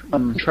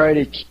 Try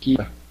to keep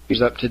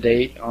users up to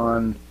date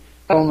on,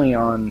 not only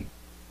on,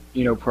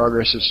 you know,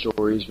 progress of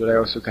stories, but I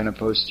also kind of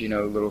post, you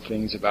know, little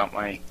things about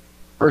my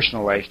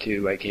personal life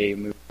too, like, hey,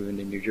 moving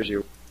to New Jersey,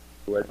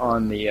 or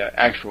on the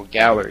actual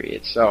gallery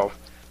itself.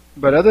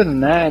 But other than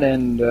that,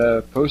 and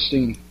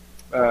posting,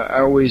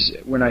 I always,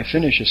 when I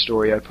finish a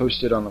story, I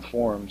post it on the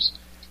forums,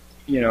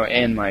 you know,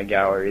 and my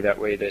gallery, that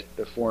way that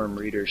the forum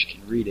readers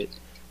can read it.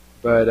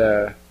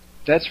 But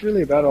that's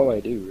really about all I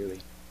do, really.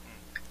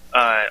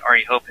 Are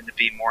you hoping to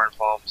be more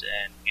involved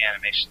in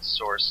Animation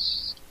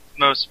Source?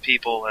 Most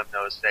people have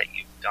noticed that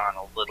you've gone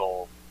a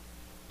little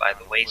by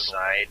the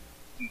wayside,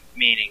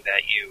 meaning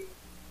that you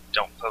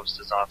don't post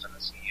as often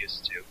as you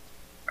used to.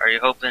 Are you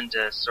hoping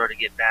to sort of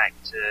get back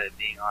to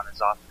being on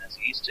as often as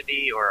you used to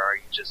be, or are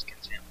you just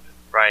content with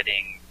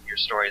writing your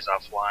stories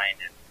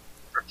offline and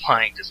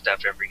replying to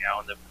stuff every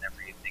now and then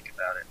whenever you think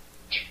about it?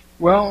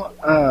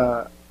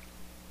 Well,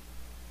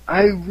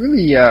 I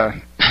really,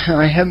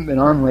 I haven't been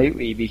on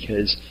lately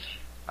because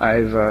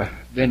I've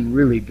been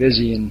really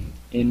busy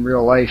in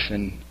real life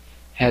and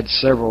had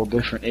several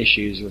different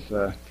issues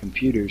with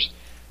computers.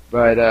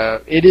 But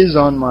it is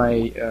on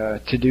my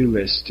to-do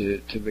list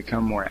to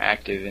become more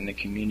active in the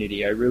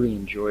community. I really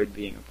enjoyed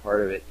being a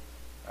part of it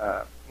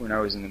when I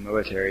was in the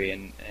military,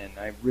 and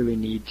I really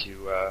need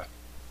to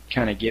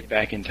kind of get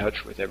back in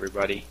touch with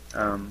everybody.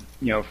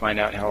 Find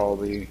out how all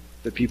the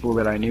people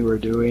that I knew are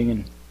doing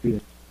and who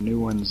the new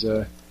ones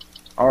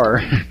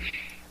are.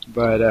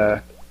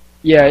 But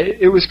yeah,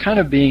 it was kind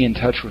of being in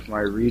touch with my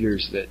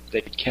readers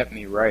that kept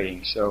me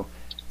writing. So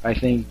I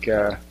think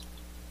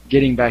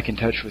getting back in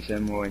touch with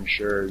them will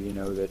ensure,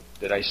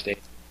 that I stay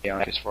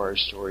on as far as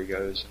story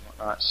goes and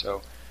whatnot.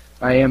 So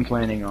I am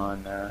planning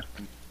on to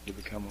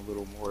become a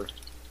little more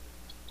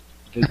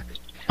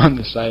on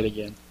the side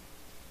again.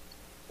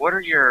 What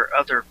are your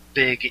other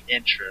big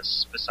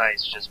interests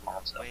besides just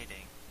Balto?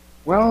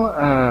 Well,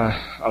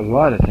 a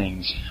lot of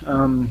things.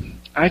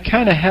 I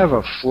kind of have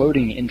a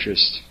floating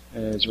interest,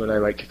 is what I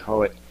like to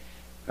call it.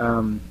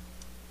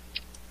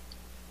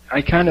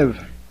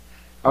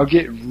 I'll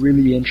get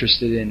really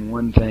interested in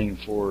one thing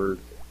for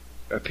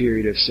a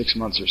period of 6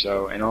 months or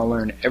so, and I'll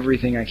learn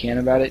everything I can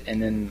about it,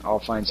 and then I'll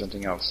find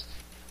something else.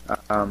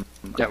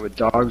 That with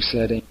dog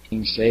setting,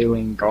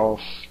 sailing,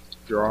 golf,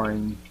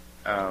 drawing,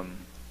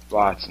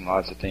 lots and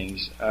lots of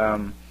things.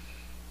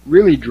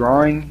 Really,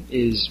 drawing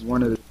is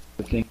one of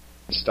the things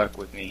that stuck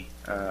with me.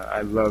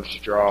 I love to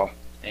draw,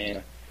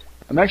 and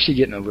I'm actually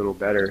getting a little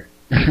better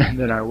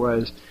than I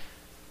was.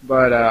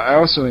 But I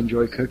also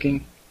enjoy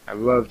cooking. I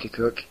love to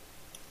cook.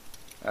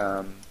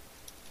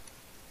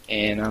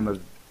 And I'm a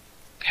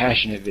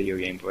passionate video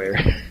game player.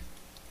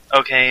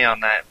 Okay, on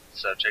that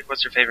subject,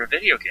 what's your favorite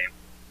video game?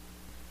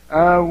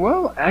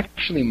 Well,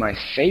 actually my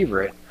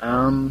favorite,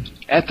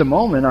 at the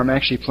moment I'm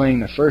actually playing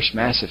the first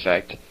Mass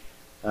Effect.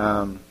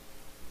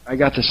 I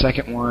got the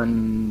second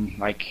one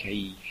like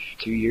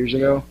 2 years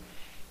ago,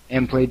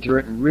 and played through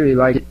it and really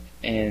liked it,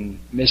 and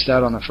missed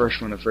out on the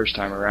first one the first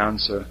time around,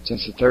 so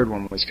since the third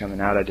one was coming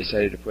out I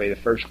decided to play the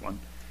first one.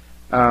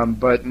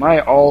 But my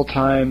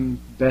all-time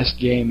best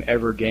game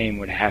ever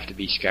would have to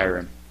be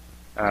Skyrim.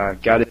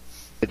 Got it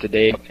at the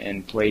day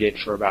and played it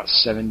for about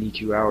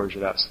 72 hours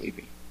without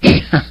sleeping.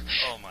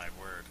 Oh my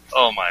word.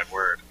 Oh my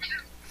word.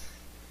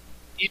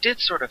 You did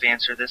sort of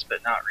answer this,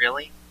 but not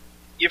really.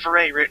 You've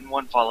already written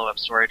one follow-up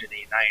story to the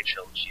United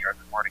trilogy. Are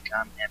there more to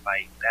come? And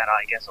by that,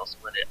 I guess I'll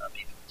split it up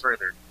even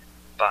further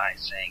by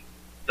saying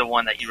the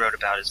one that you wrote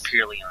about is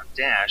purely on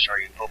Dash. Are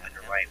you hoping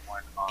to write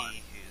one on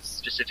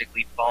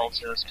specifically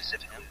Balto,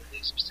 specifically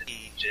Lou,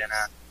 specifically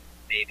Jenna,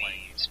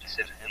 maybe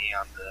specifically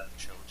on the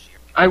trilogy?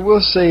 I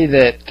will say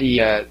that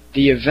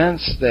the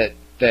events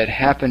that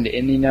happened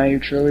in the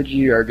Nayu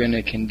trilogy are going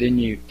to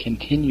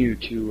continue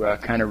to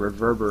kind of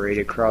reverberate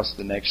across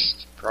the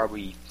next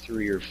probably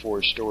 3 or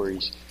 4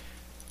 stories.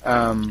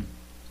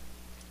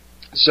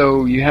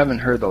 So you haven't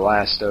heard the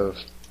last of,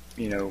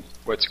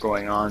 what's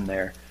going on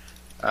there.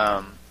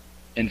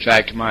 In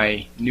fact,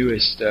 my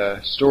newest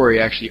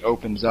story actually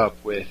opens up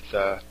with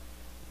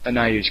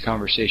Anayu's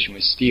conversation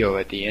with Steel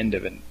at the end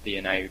of the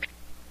Anayu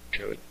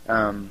trilogy.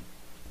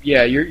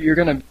 Yeah, you're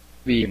going to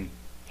be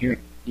hearing,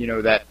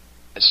 that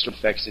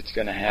effects it's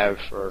going to have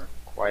for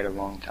quite a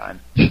long time.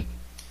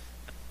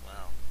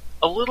 Wow.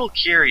 A little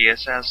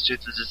curious as to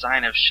the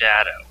design of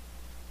Shadow.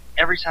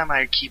 Every time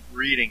I keep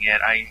reading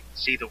it, I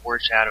see the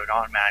word Shadow, and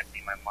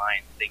automatically my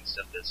mind thinks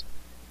of this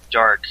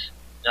dark,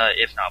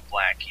 if not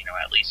black,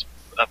 at least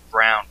a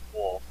brown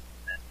wolf.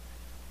 And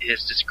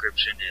his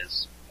description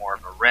is more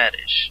of a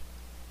reddish.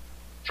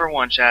 For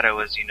one, Shadow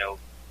is,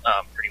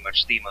 pretty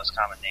much the most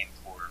common name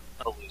for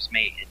a loose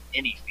mate in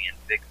any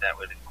fanfic, that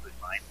would include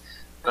mine.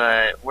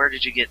 But where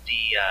did you get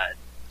the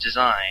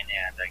design,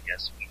 and I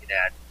guess we could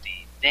add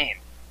the name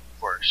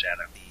for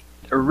Shadow?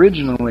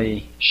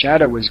 Originally,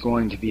 Shadow was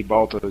going to be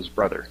Balto's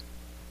brother.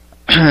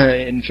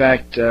 In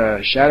fact,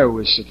 Shadow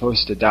was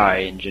supposed to die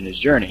in Jenna's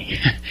journey.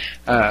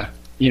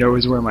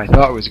 Was where my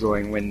thought was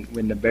going.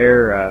 When the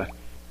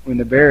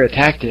bear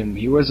attacked him,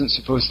 he wasn't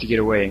supposed to get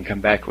away and come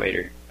back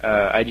later.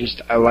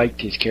 I liked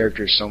his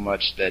character so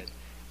much that,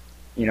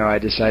 I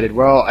decided,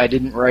 well, I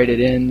didn't write it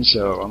in,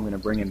 so I'm going to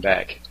bring him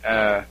back.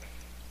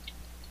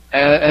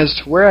 As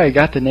to where I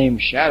got the name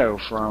Shadow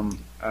from,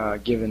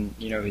 given,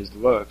 his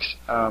looks,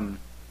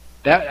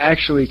 that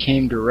actually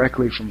came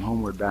directly from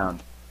Homeward Bound.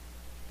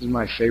 This is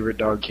my favorite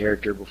dog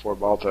character before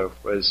Balto,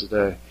 was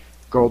the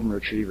Golden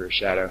Retriever,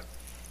 Shadow.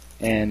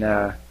 And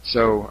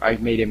so I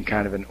made him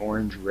kind of an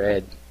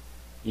orange-red,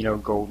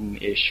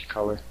 golden-ish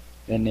color,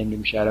 then named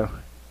him Shadow.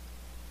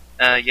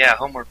 Yeah,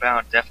 Homeward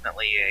Bound,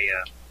 definitely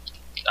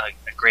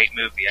a great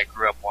movie. I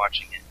grew up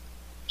watching it.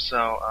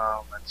 So,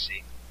 let's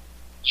see.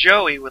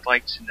 Joey would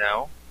like to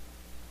know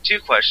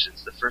 2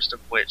 questions, the first of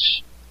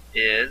which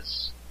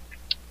is,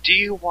 do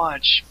you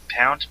watch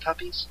Pound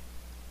Puppies?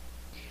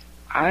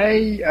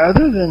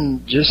 Other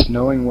than just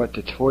knowing what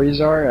the toys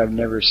are, I've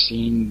never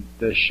seen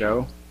the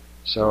show,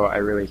 so I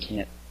really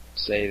can't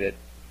say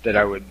that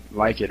I would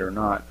like it or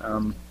not,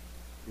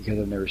 because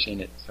I've never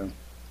seen it, so.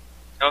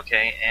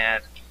 Okay,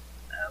 and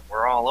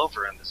we're all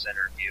over in this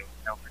interview.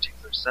 No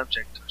particular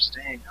subject we're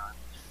staying on.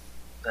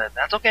 But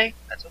that's okay.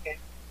 That's okay.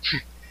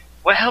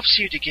 What helps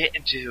you to get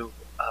into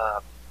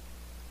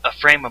a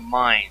frame of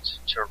mind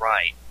to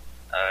write?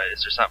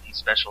 Is there something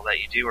special that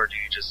you do, or do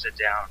you just sit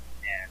down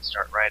and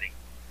start writing?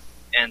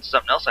 And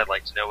something else I'd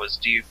like to know is,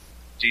 do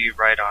you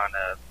write on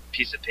a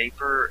piece of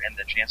paper and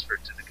then transfer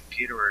it to the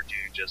computer, or do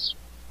you just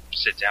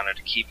sit down at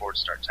a keyboard and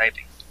start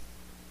typing?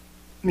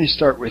 Let me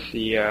start with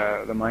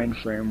the mind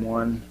frame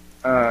one.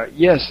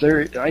 Yes,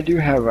 I do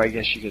have, I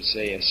guess you could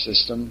say, a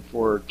system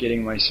for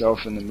getting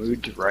myself in the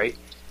mood to write.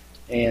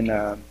 And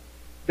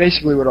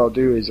basically what I'll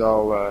do is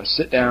I'll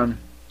sit down,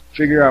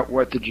 figure out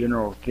what the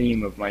general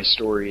theme of my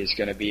story is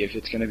going to be, if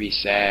it's going to be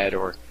sad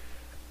or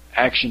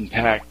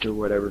action-packed or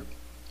whatever.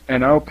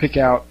 And I'll pick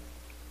out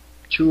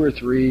 2 or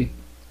 3,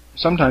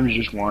 sometimes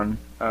just one,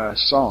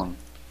 song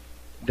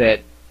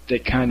that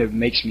kind of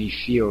makes me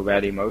feel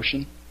that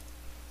emotion.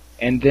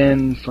 And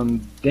then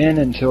from then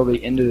until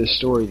the end of the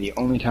story, the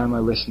only time I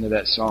listen to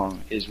that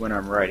song is when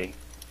I'm writing.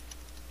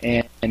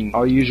 And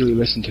I'll usually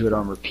listen to it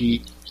on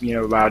repeat,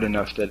 loud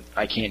enough that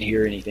I can't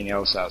hear anything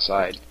else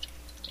outside.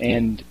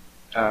 And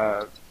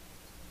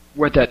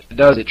what that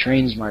does, it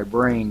trains my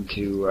brain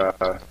to,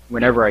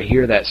 whenever I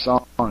hear that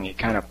song, it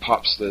kind of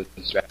pops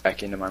this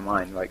back into my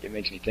mind. Like, it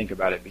makes me think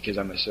about it because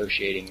I'm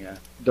associating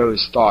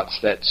those thoughts,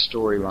 that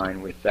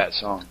storyline, with that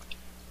song.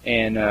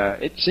 And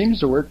it seems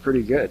to work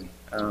pretty good,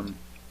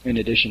 in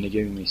addition to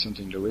giving me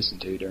something to listen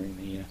to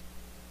during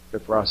the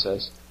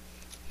process.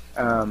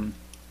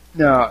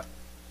 Now,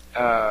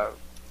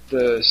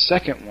 the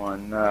second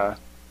one,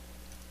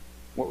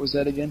 what was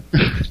that again?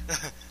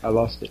 I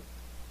lost it.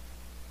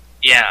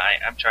 Yeah,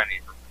 I'm trying to...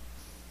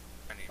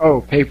 Oh,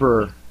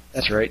 paper.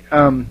 That's right.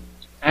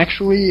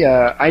 Actually,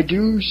 I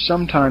do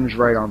sometimes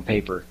write on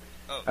paper.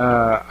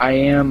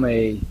 I'm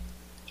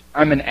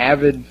an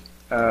avid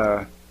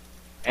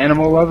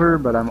animal lover,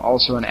 but I'm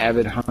also an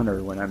avid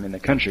hunter when I'm in the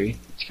country.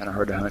 It's kind of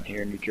hard to hunt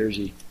here in New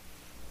Jersey,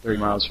 30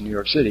 miles from New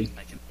York City.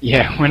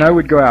 Yeah, when I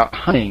would go out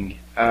hunting,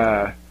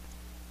 I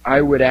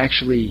would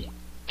actually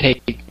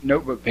take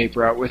notebook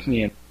paper out with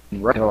me and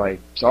write until I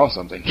saw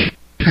something.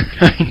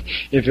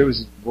 If it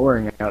was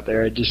boring out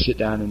there, I'd just sit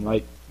down and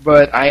write.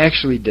 But I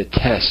actually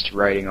detest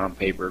writing on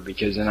paper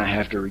because then I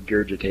have to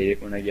regurgitate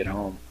it when I get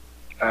home.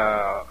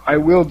 I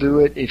will do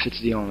it if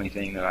it's the only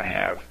thing that I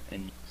have.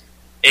 And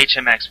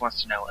HMX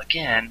wants to know,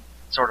 again,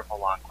 sort of a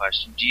long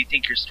question, do you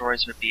think your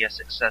stories would be as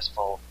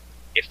successful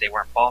if they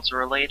weren't Baltar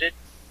related?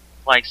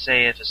 Like,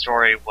 say, if a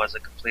story was a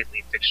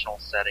completely fictional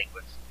setting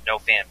with no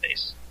fan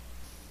base.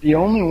 The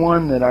only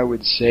one that I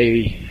would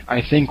say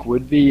I think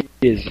would be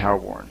is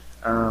Talborn.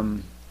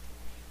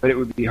 But it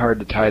would be hard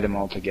to tie them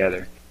all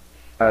together.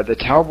 The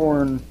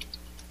Talborn,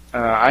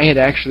 I had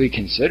actually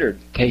considered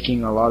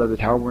taking a lot of the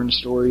Talborn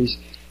stories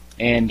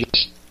and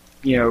just,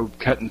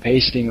 cut and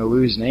pasting a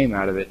Lou's name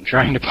out of it and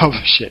trying to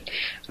publish it.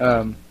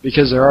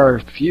 Because there are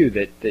a few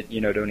that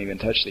don't even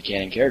touch the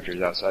canon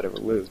characters outside of a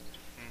Lou.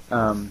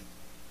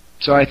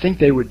 So I think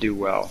they would do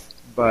well.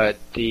 But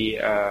the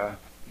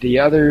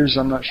others,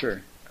 I'm not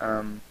sure.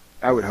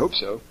 I would hope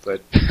so,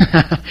 but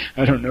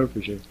I don't know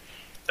for sure.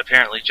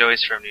 Apparently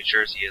Joey's from New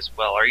Jersey as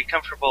well. Are you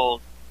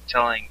comfortable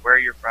telling where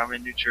you're from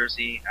in New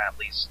Jersey? At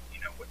least,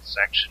 what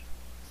section?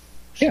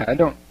 Yeah, I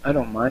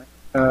don't mind.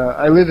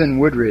 I live in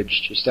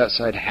Woodridge, just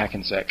outside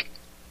Hackensack.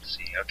 Let's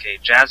see, okay.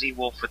 Jazzy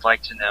Wolf would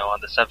like to know,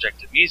 on the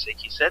subject of music,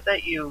 he said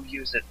that you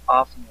use it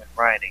often when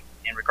writing.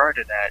 In regard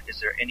to that,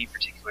 is there any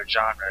particular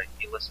genre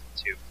you listen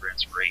to for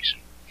inspiration?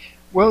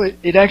 Well,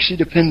 it actually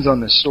depends on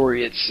the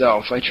story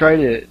itself. I try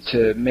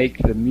to make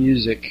the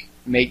music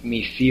make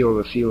me feel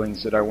the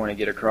feelings that I want to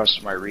get across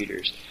to my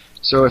readers.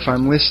 So if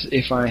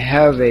I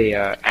have a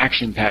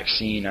action-packed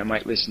scene, I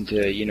might listen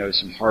to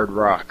some hard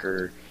rock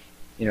or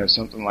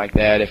something like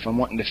that. If I'm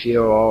wanting to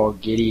feel all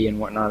giddy and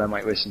whatnot, I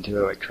might listen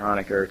to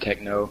electronic or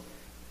techno.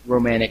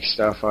 Romantic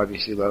stuff,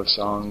 obviously love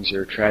songs,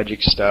 or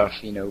tragic stuff,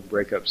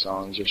 breakup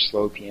songs or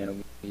slow piano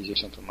music or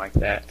something like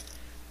that.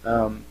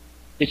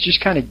 It's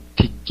just kind of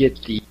to get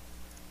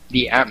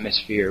the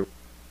atmosphere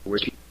where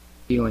you're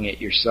feeling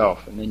it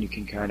yourself, and then you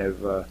can kind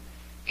of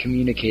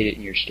communicate it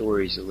in your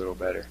stories a little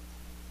better.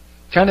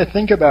 Kind of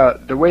think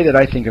about, the way that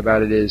I think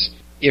about it is,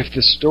 if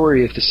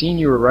the scene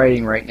you were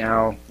writing right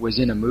now was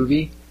in a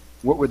movie,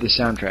 what would the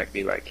soundtrack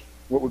be like?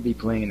 What would be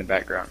playing in the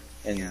background?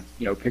 And,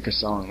 pick a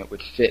song that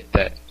would fit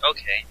that.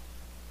 Okay.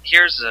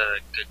 Here's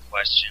a good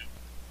question.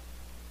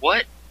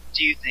 What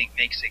do you think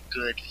makes a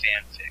good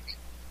fanfic?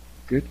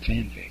 Good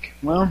fanfic.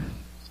 Well,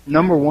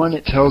 number one,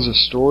 it tells a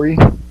story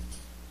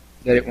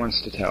that it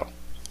wants to tell.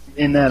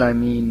 In that, I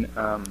mean,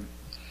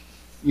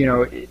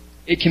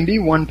 it can be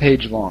 1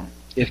 page long.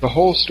 If the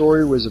whole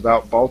story was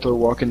about Baltar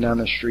walking down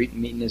the street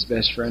and meeting his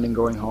best friend and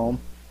going home,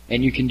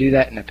 and you can do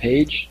that in a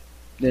page,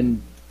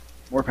 then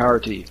more power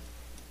to you.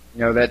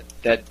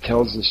 That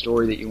tells the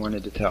story that you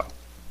wanted to tell.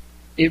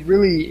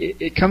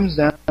 It comes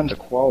down to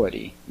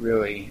quality,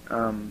 really.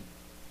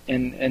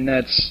 And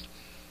that's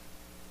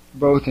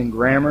both in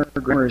grammar.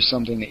 Grammar is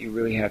something that you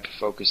really have to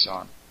focus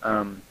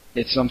on.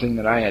 It's something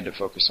that I had to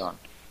focus on.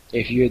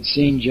 If you had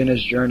seen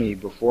Jenna's Journey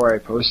before I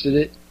posted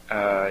it,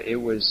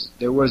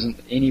 there wasn't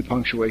any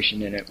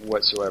punctuation in it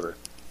whatsoever,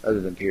 other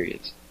than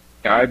periods.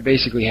 I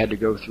basically had to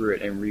go through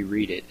it and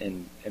reread it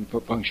and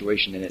put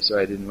punctuation in it so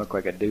I didn't look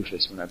like a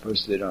doofus when I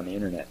posted it on the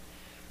internet.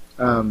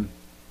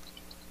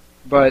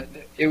 But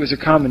it was a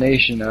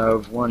combination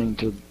of wanting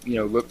to,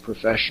 look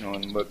professional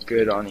and look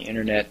good on the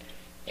internet,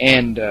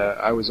 and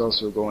I was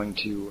also going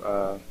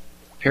to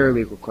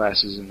paralegal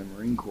classes in the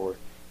Marine Corps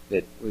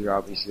that was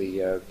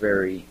obviously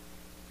very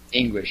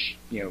English,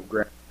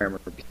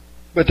 grammar.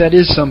 But that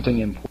is something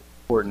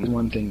important.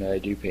 One thing that I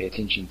do pay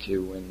attention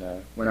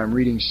to when I'm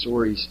reading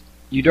stories.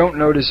 You don't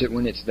notice it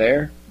when it's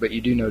there, but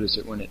you do notice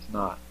it when it's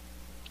not.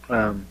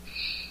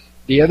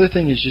 The other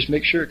thing is just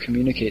make sure it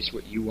communicates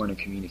what you want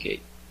to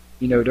communicate.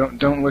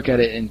 Don't look at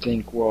it and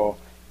think, well,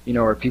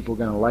 are people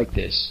going to like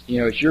this?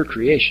 It's your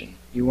creation.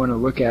 You want to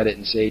look at it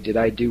and say, did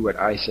I do what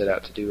I set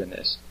out to do in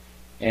this?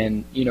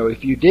 And,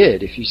 if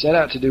you set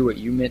out to do what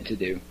you meant to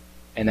do,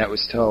 and that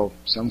was tell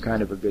some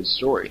kind of a good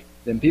story,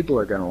 then people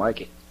are going to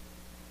like it.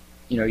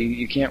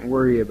 You can't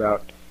worry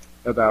about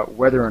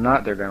whether or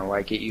not they're going to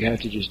like it. You have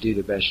to just do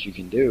the best you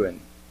can do, and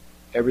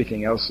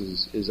everything else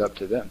is up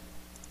to them.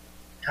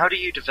 How do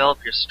you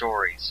develop your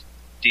stories?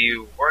 Do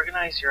you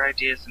organize your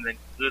ideas and then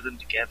glue them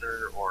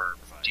together, or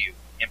do you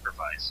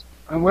improvise?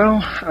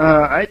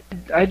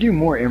 I do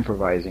more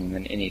improvising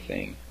than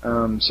anything.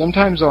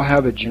 Sometimes I'll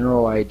have a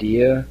general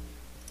idea,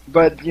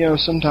 but,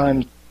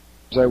 sometimes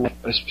I want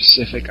a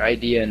specific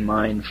idea in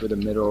mind for the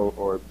middle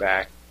or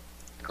back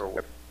or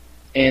whatever,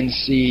 and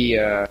see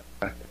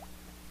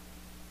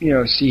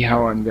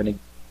how I'm going to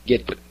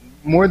get it.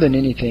 More than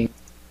anything,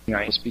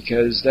 it's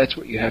because that's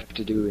what you have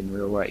to do in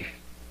real life.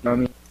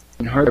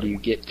 Hardly do you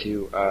get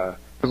to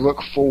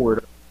look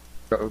forward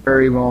a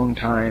very long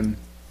time,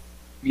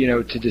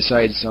 to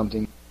decide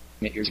something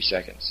at your 3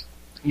 seconds.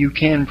 You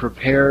can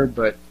prepare,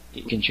 but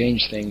you can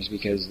change things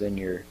because then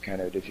you're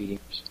kind of defeating.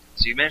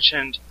 So you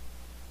mentioned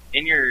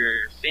in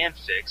your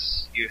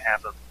fanfics you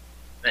have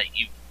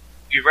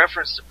you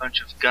referenced a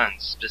bunch of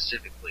guns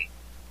specifically.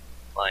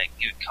 Like,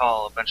 you'd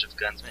call a bunch of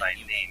guns by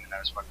name, and I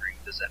was wondering,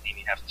 does that mean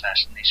you have a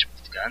fascination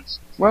with guns?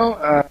 Well,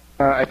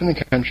 I'm in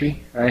the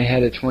country. I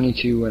had a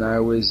 .22 when I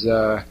was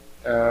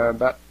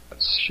about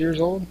 6 years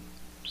old,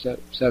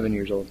 7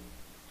 years old.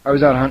 I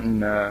was out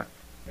hunting,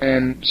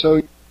 and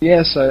so,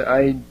 yes,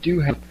 I do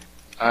have.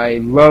 I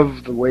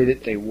love the way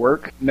that they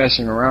work,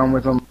 messing around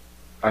with them.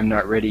 I'm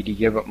not ready to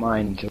give up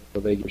mine until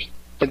they get.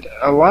 But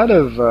a lot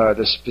of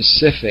the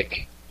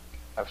specific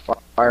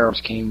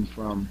firearms came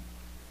from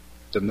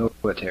the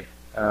military.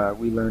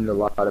 We learned a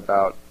lot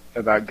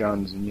about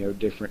guns and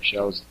different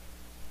shells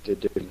to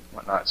do and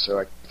whatnot. So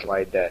I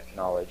applied that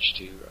knowledge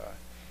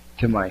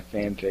to my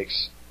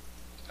fanfics.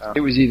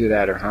 It was either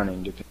that or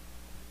hunting.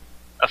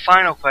 A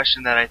final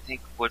question that I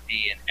think would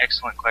be an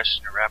excellent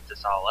question to wrap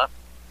this all up.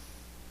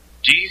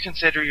 Do you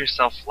consider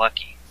yourself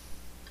lucky?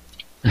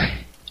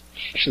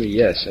 Actually,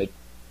 yes, I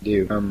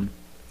do.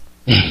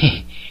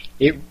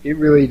 It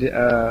really.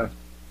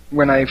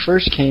 When I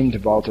first came to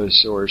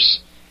Balto's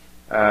Source,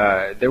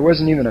 there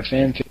wasn't even a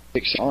fanfic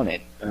on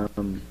it.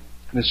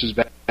 This was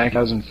back in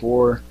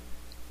 2004,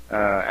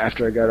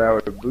 after I got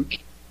out of boot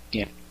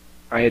camp.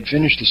 I had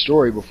finished the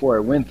story before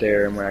I went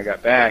there, and when I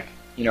got back,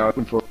 I was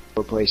looking for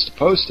a place to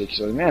post it.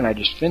 So, man, I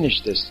just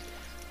finished this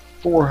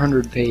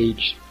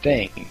 400-page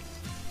thing,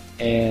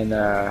 and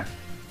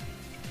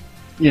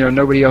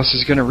nobody else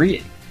is going to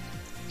read it.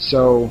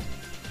 So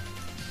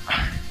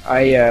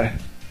I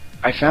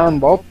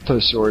found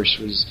Balto's Source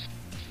was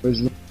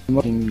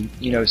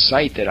the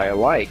site that I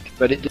liked,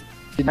 but it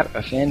didn't have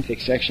a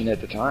fanfic section at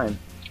the time.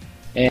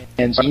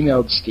 And so I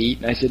emailed Steet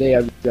and I said, hey,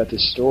 I've got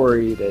this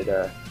story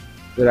that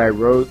I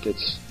wrote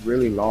that's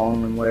really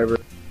long and whatever,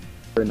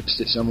 and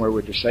post it somewhere.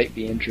 Would your site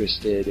be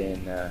interested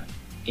in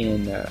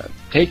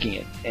taking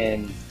it?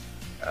 And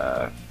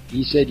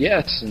he said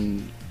yes,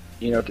 and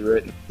through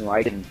it and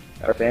liked it in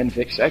our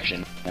fanfic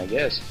section, I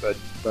guess. But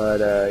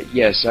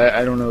yes,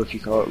 I don't know if you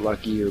call it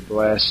lucky or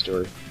blessed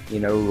or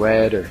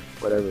led or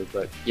whatever,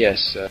 but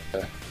yes.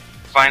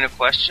 Final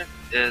question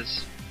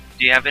is,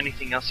 do you have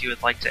anything else you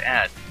would like to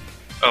add?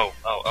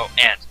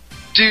 And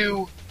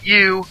do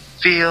you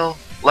feel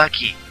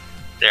lucky?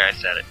 There, I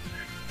said it.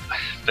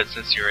 But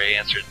since you already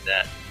answered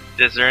that,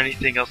 is there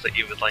anything else that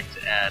you would like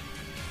to add?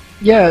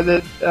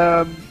 Yeah,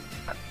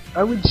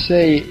 I would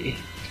say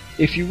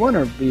if you want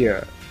to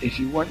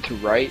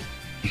write,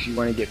 if you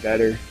want to get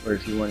better, or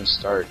if you want to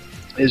start,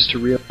 is to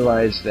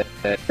realize that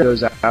there are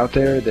those out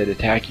there that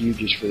attack you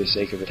just for the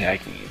sake of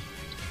attacking you.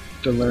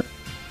 To learn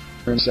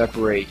and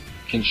separate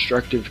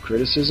constructive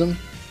criticism,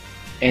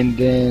 and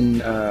then,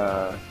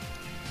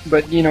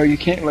 but you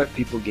can't let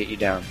people get you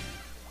down.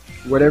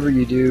 Whatever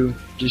you do,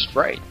 just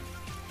write,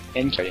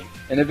 and writing,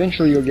 and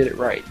eventually you'll get it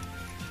right.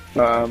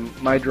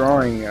 My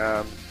drawing,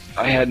 I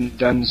hadn't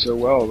done so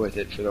well with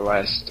it for the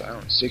last,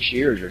 6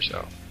 years or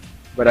so,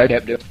 but I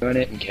kept doing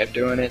it and kept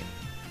doing it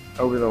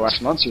over the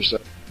last months or so.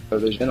 So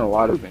there's been a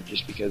lot of movement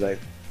just because I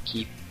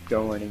keep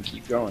going and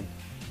keep going.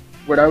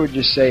 What I would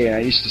just say, and I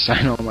used to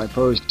sign all my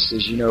posts,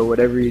 is,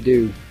 whatever you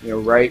do,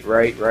 write,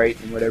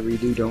 and whatever you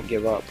do, don't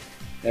give up.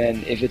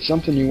 And if it's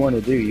something you want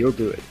to do, you'll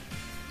do it.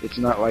 It's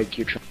not like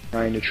you're trying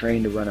trying to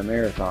train to run a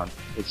marathon.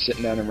 It's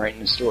sitting down and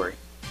writing a story.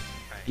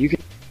 You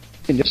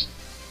can just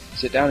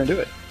sit down and do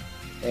it,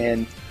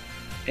 and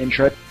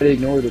try to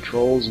ignore the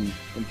trolls and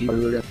people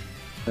who are going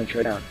to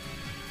try down.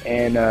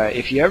 And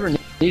if you ever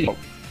need help,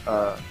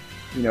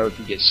 if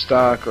you get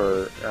stuck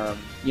or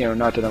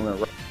not that I'm going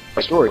to write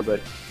a story, but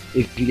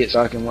if you get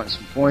stuck and want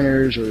some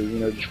pointers or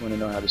just want to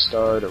know how to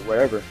start or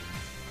whatever,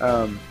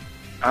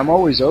 I'm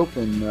always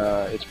open.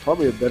 It's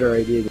probably a better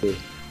idea to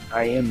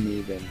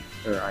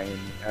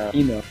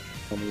email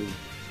me,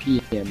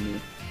 PM me,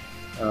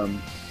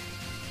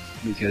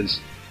 because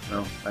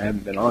I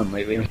haven't been on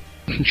lately.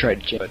 I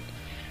tried to check,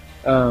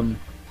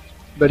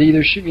 but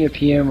either shoot me a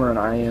PM or an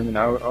IM, and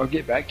I'll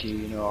get back to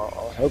you.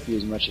 I'll help you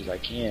as much as I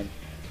can.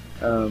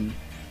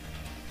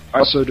 I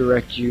also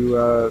direct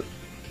you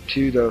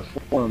to the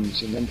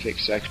forums and infix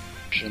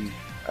section.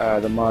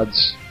 The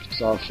mods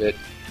saw fit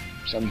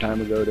some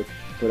time ago to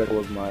put a couple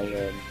of my,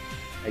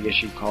 I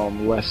guess you'd call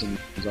them lessons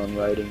on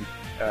writing,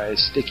 as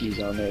stickies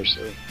on there,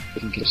 so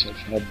in case I've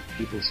had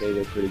people say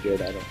they're pretty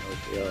good. I don't know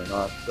if they are or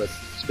not, but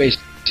it's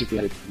basically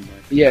it.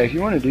 But yeah, if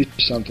you want to do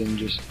something,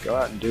 just go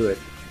out and do it.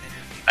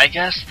 I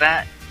guess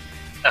that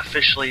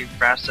officially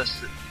wraps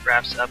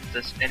up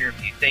this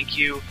interview. Thank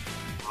you,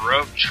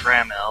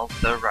 Rotramel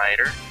the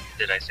Writer.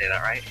 Did I say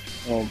that right?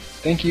 Well,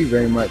 thank you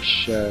very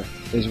much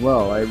as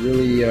well. I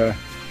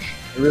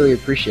really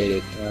appreciate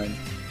it.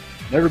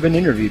 Never been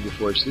interviewed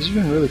before, so this has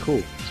been really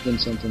cool. It's been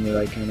something that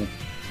I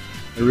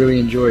really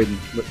enjoyed and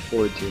look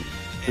forward to.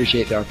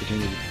 Appreciate the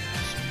opportunity.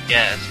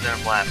 Yeah, it's been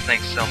a blast.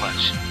 Thanks so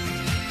much.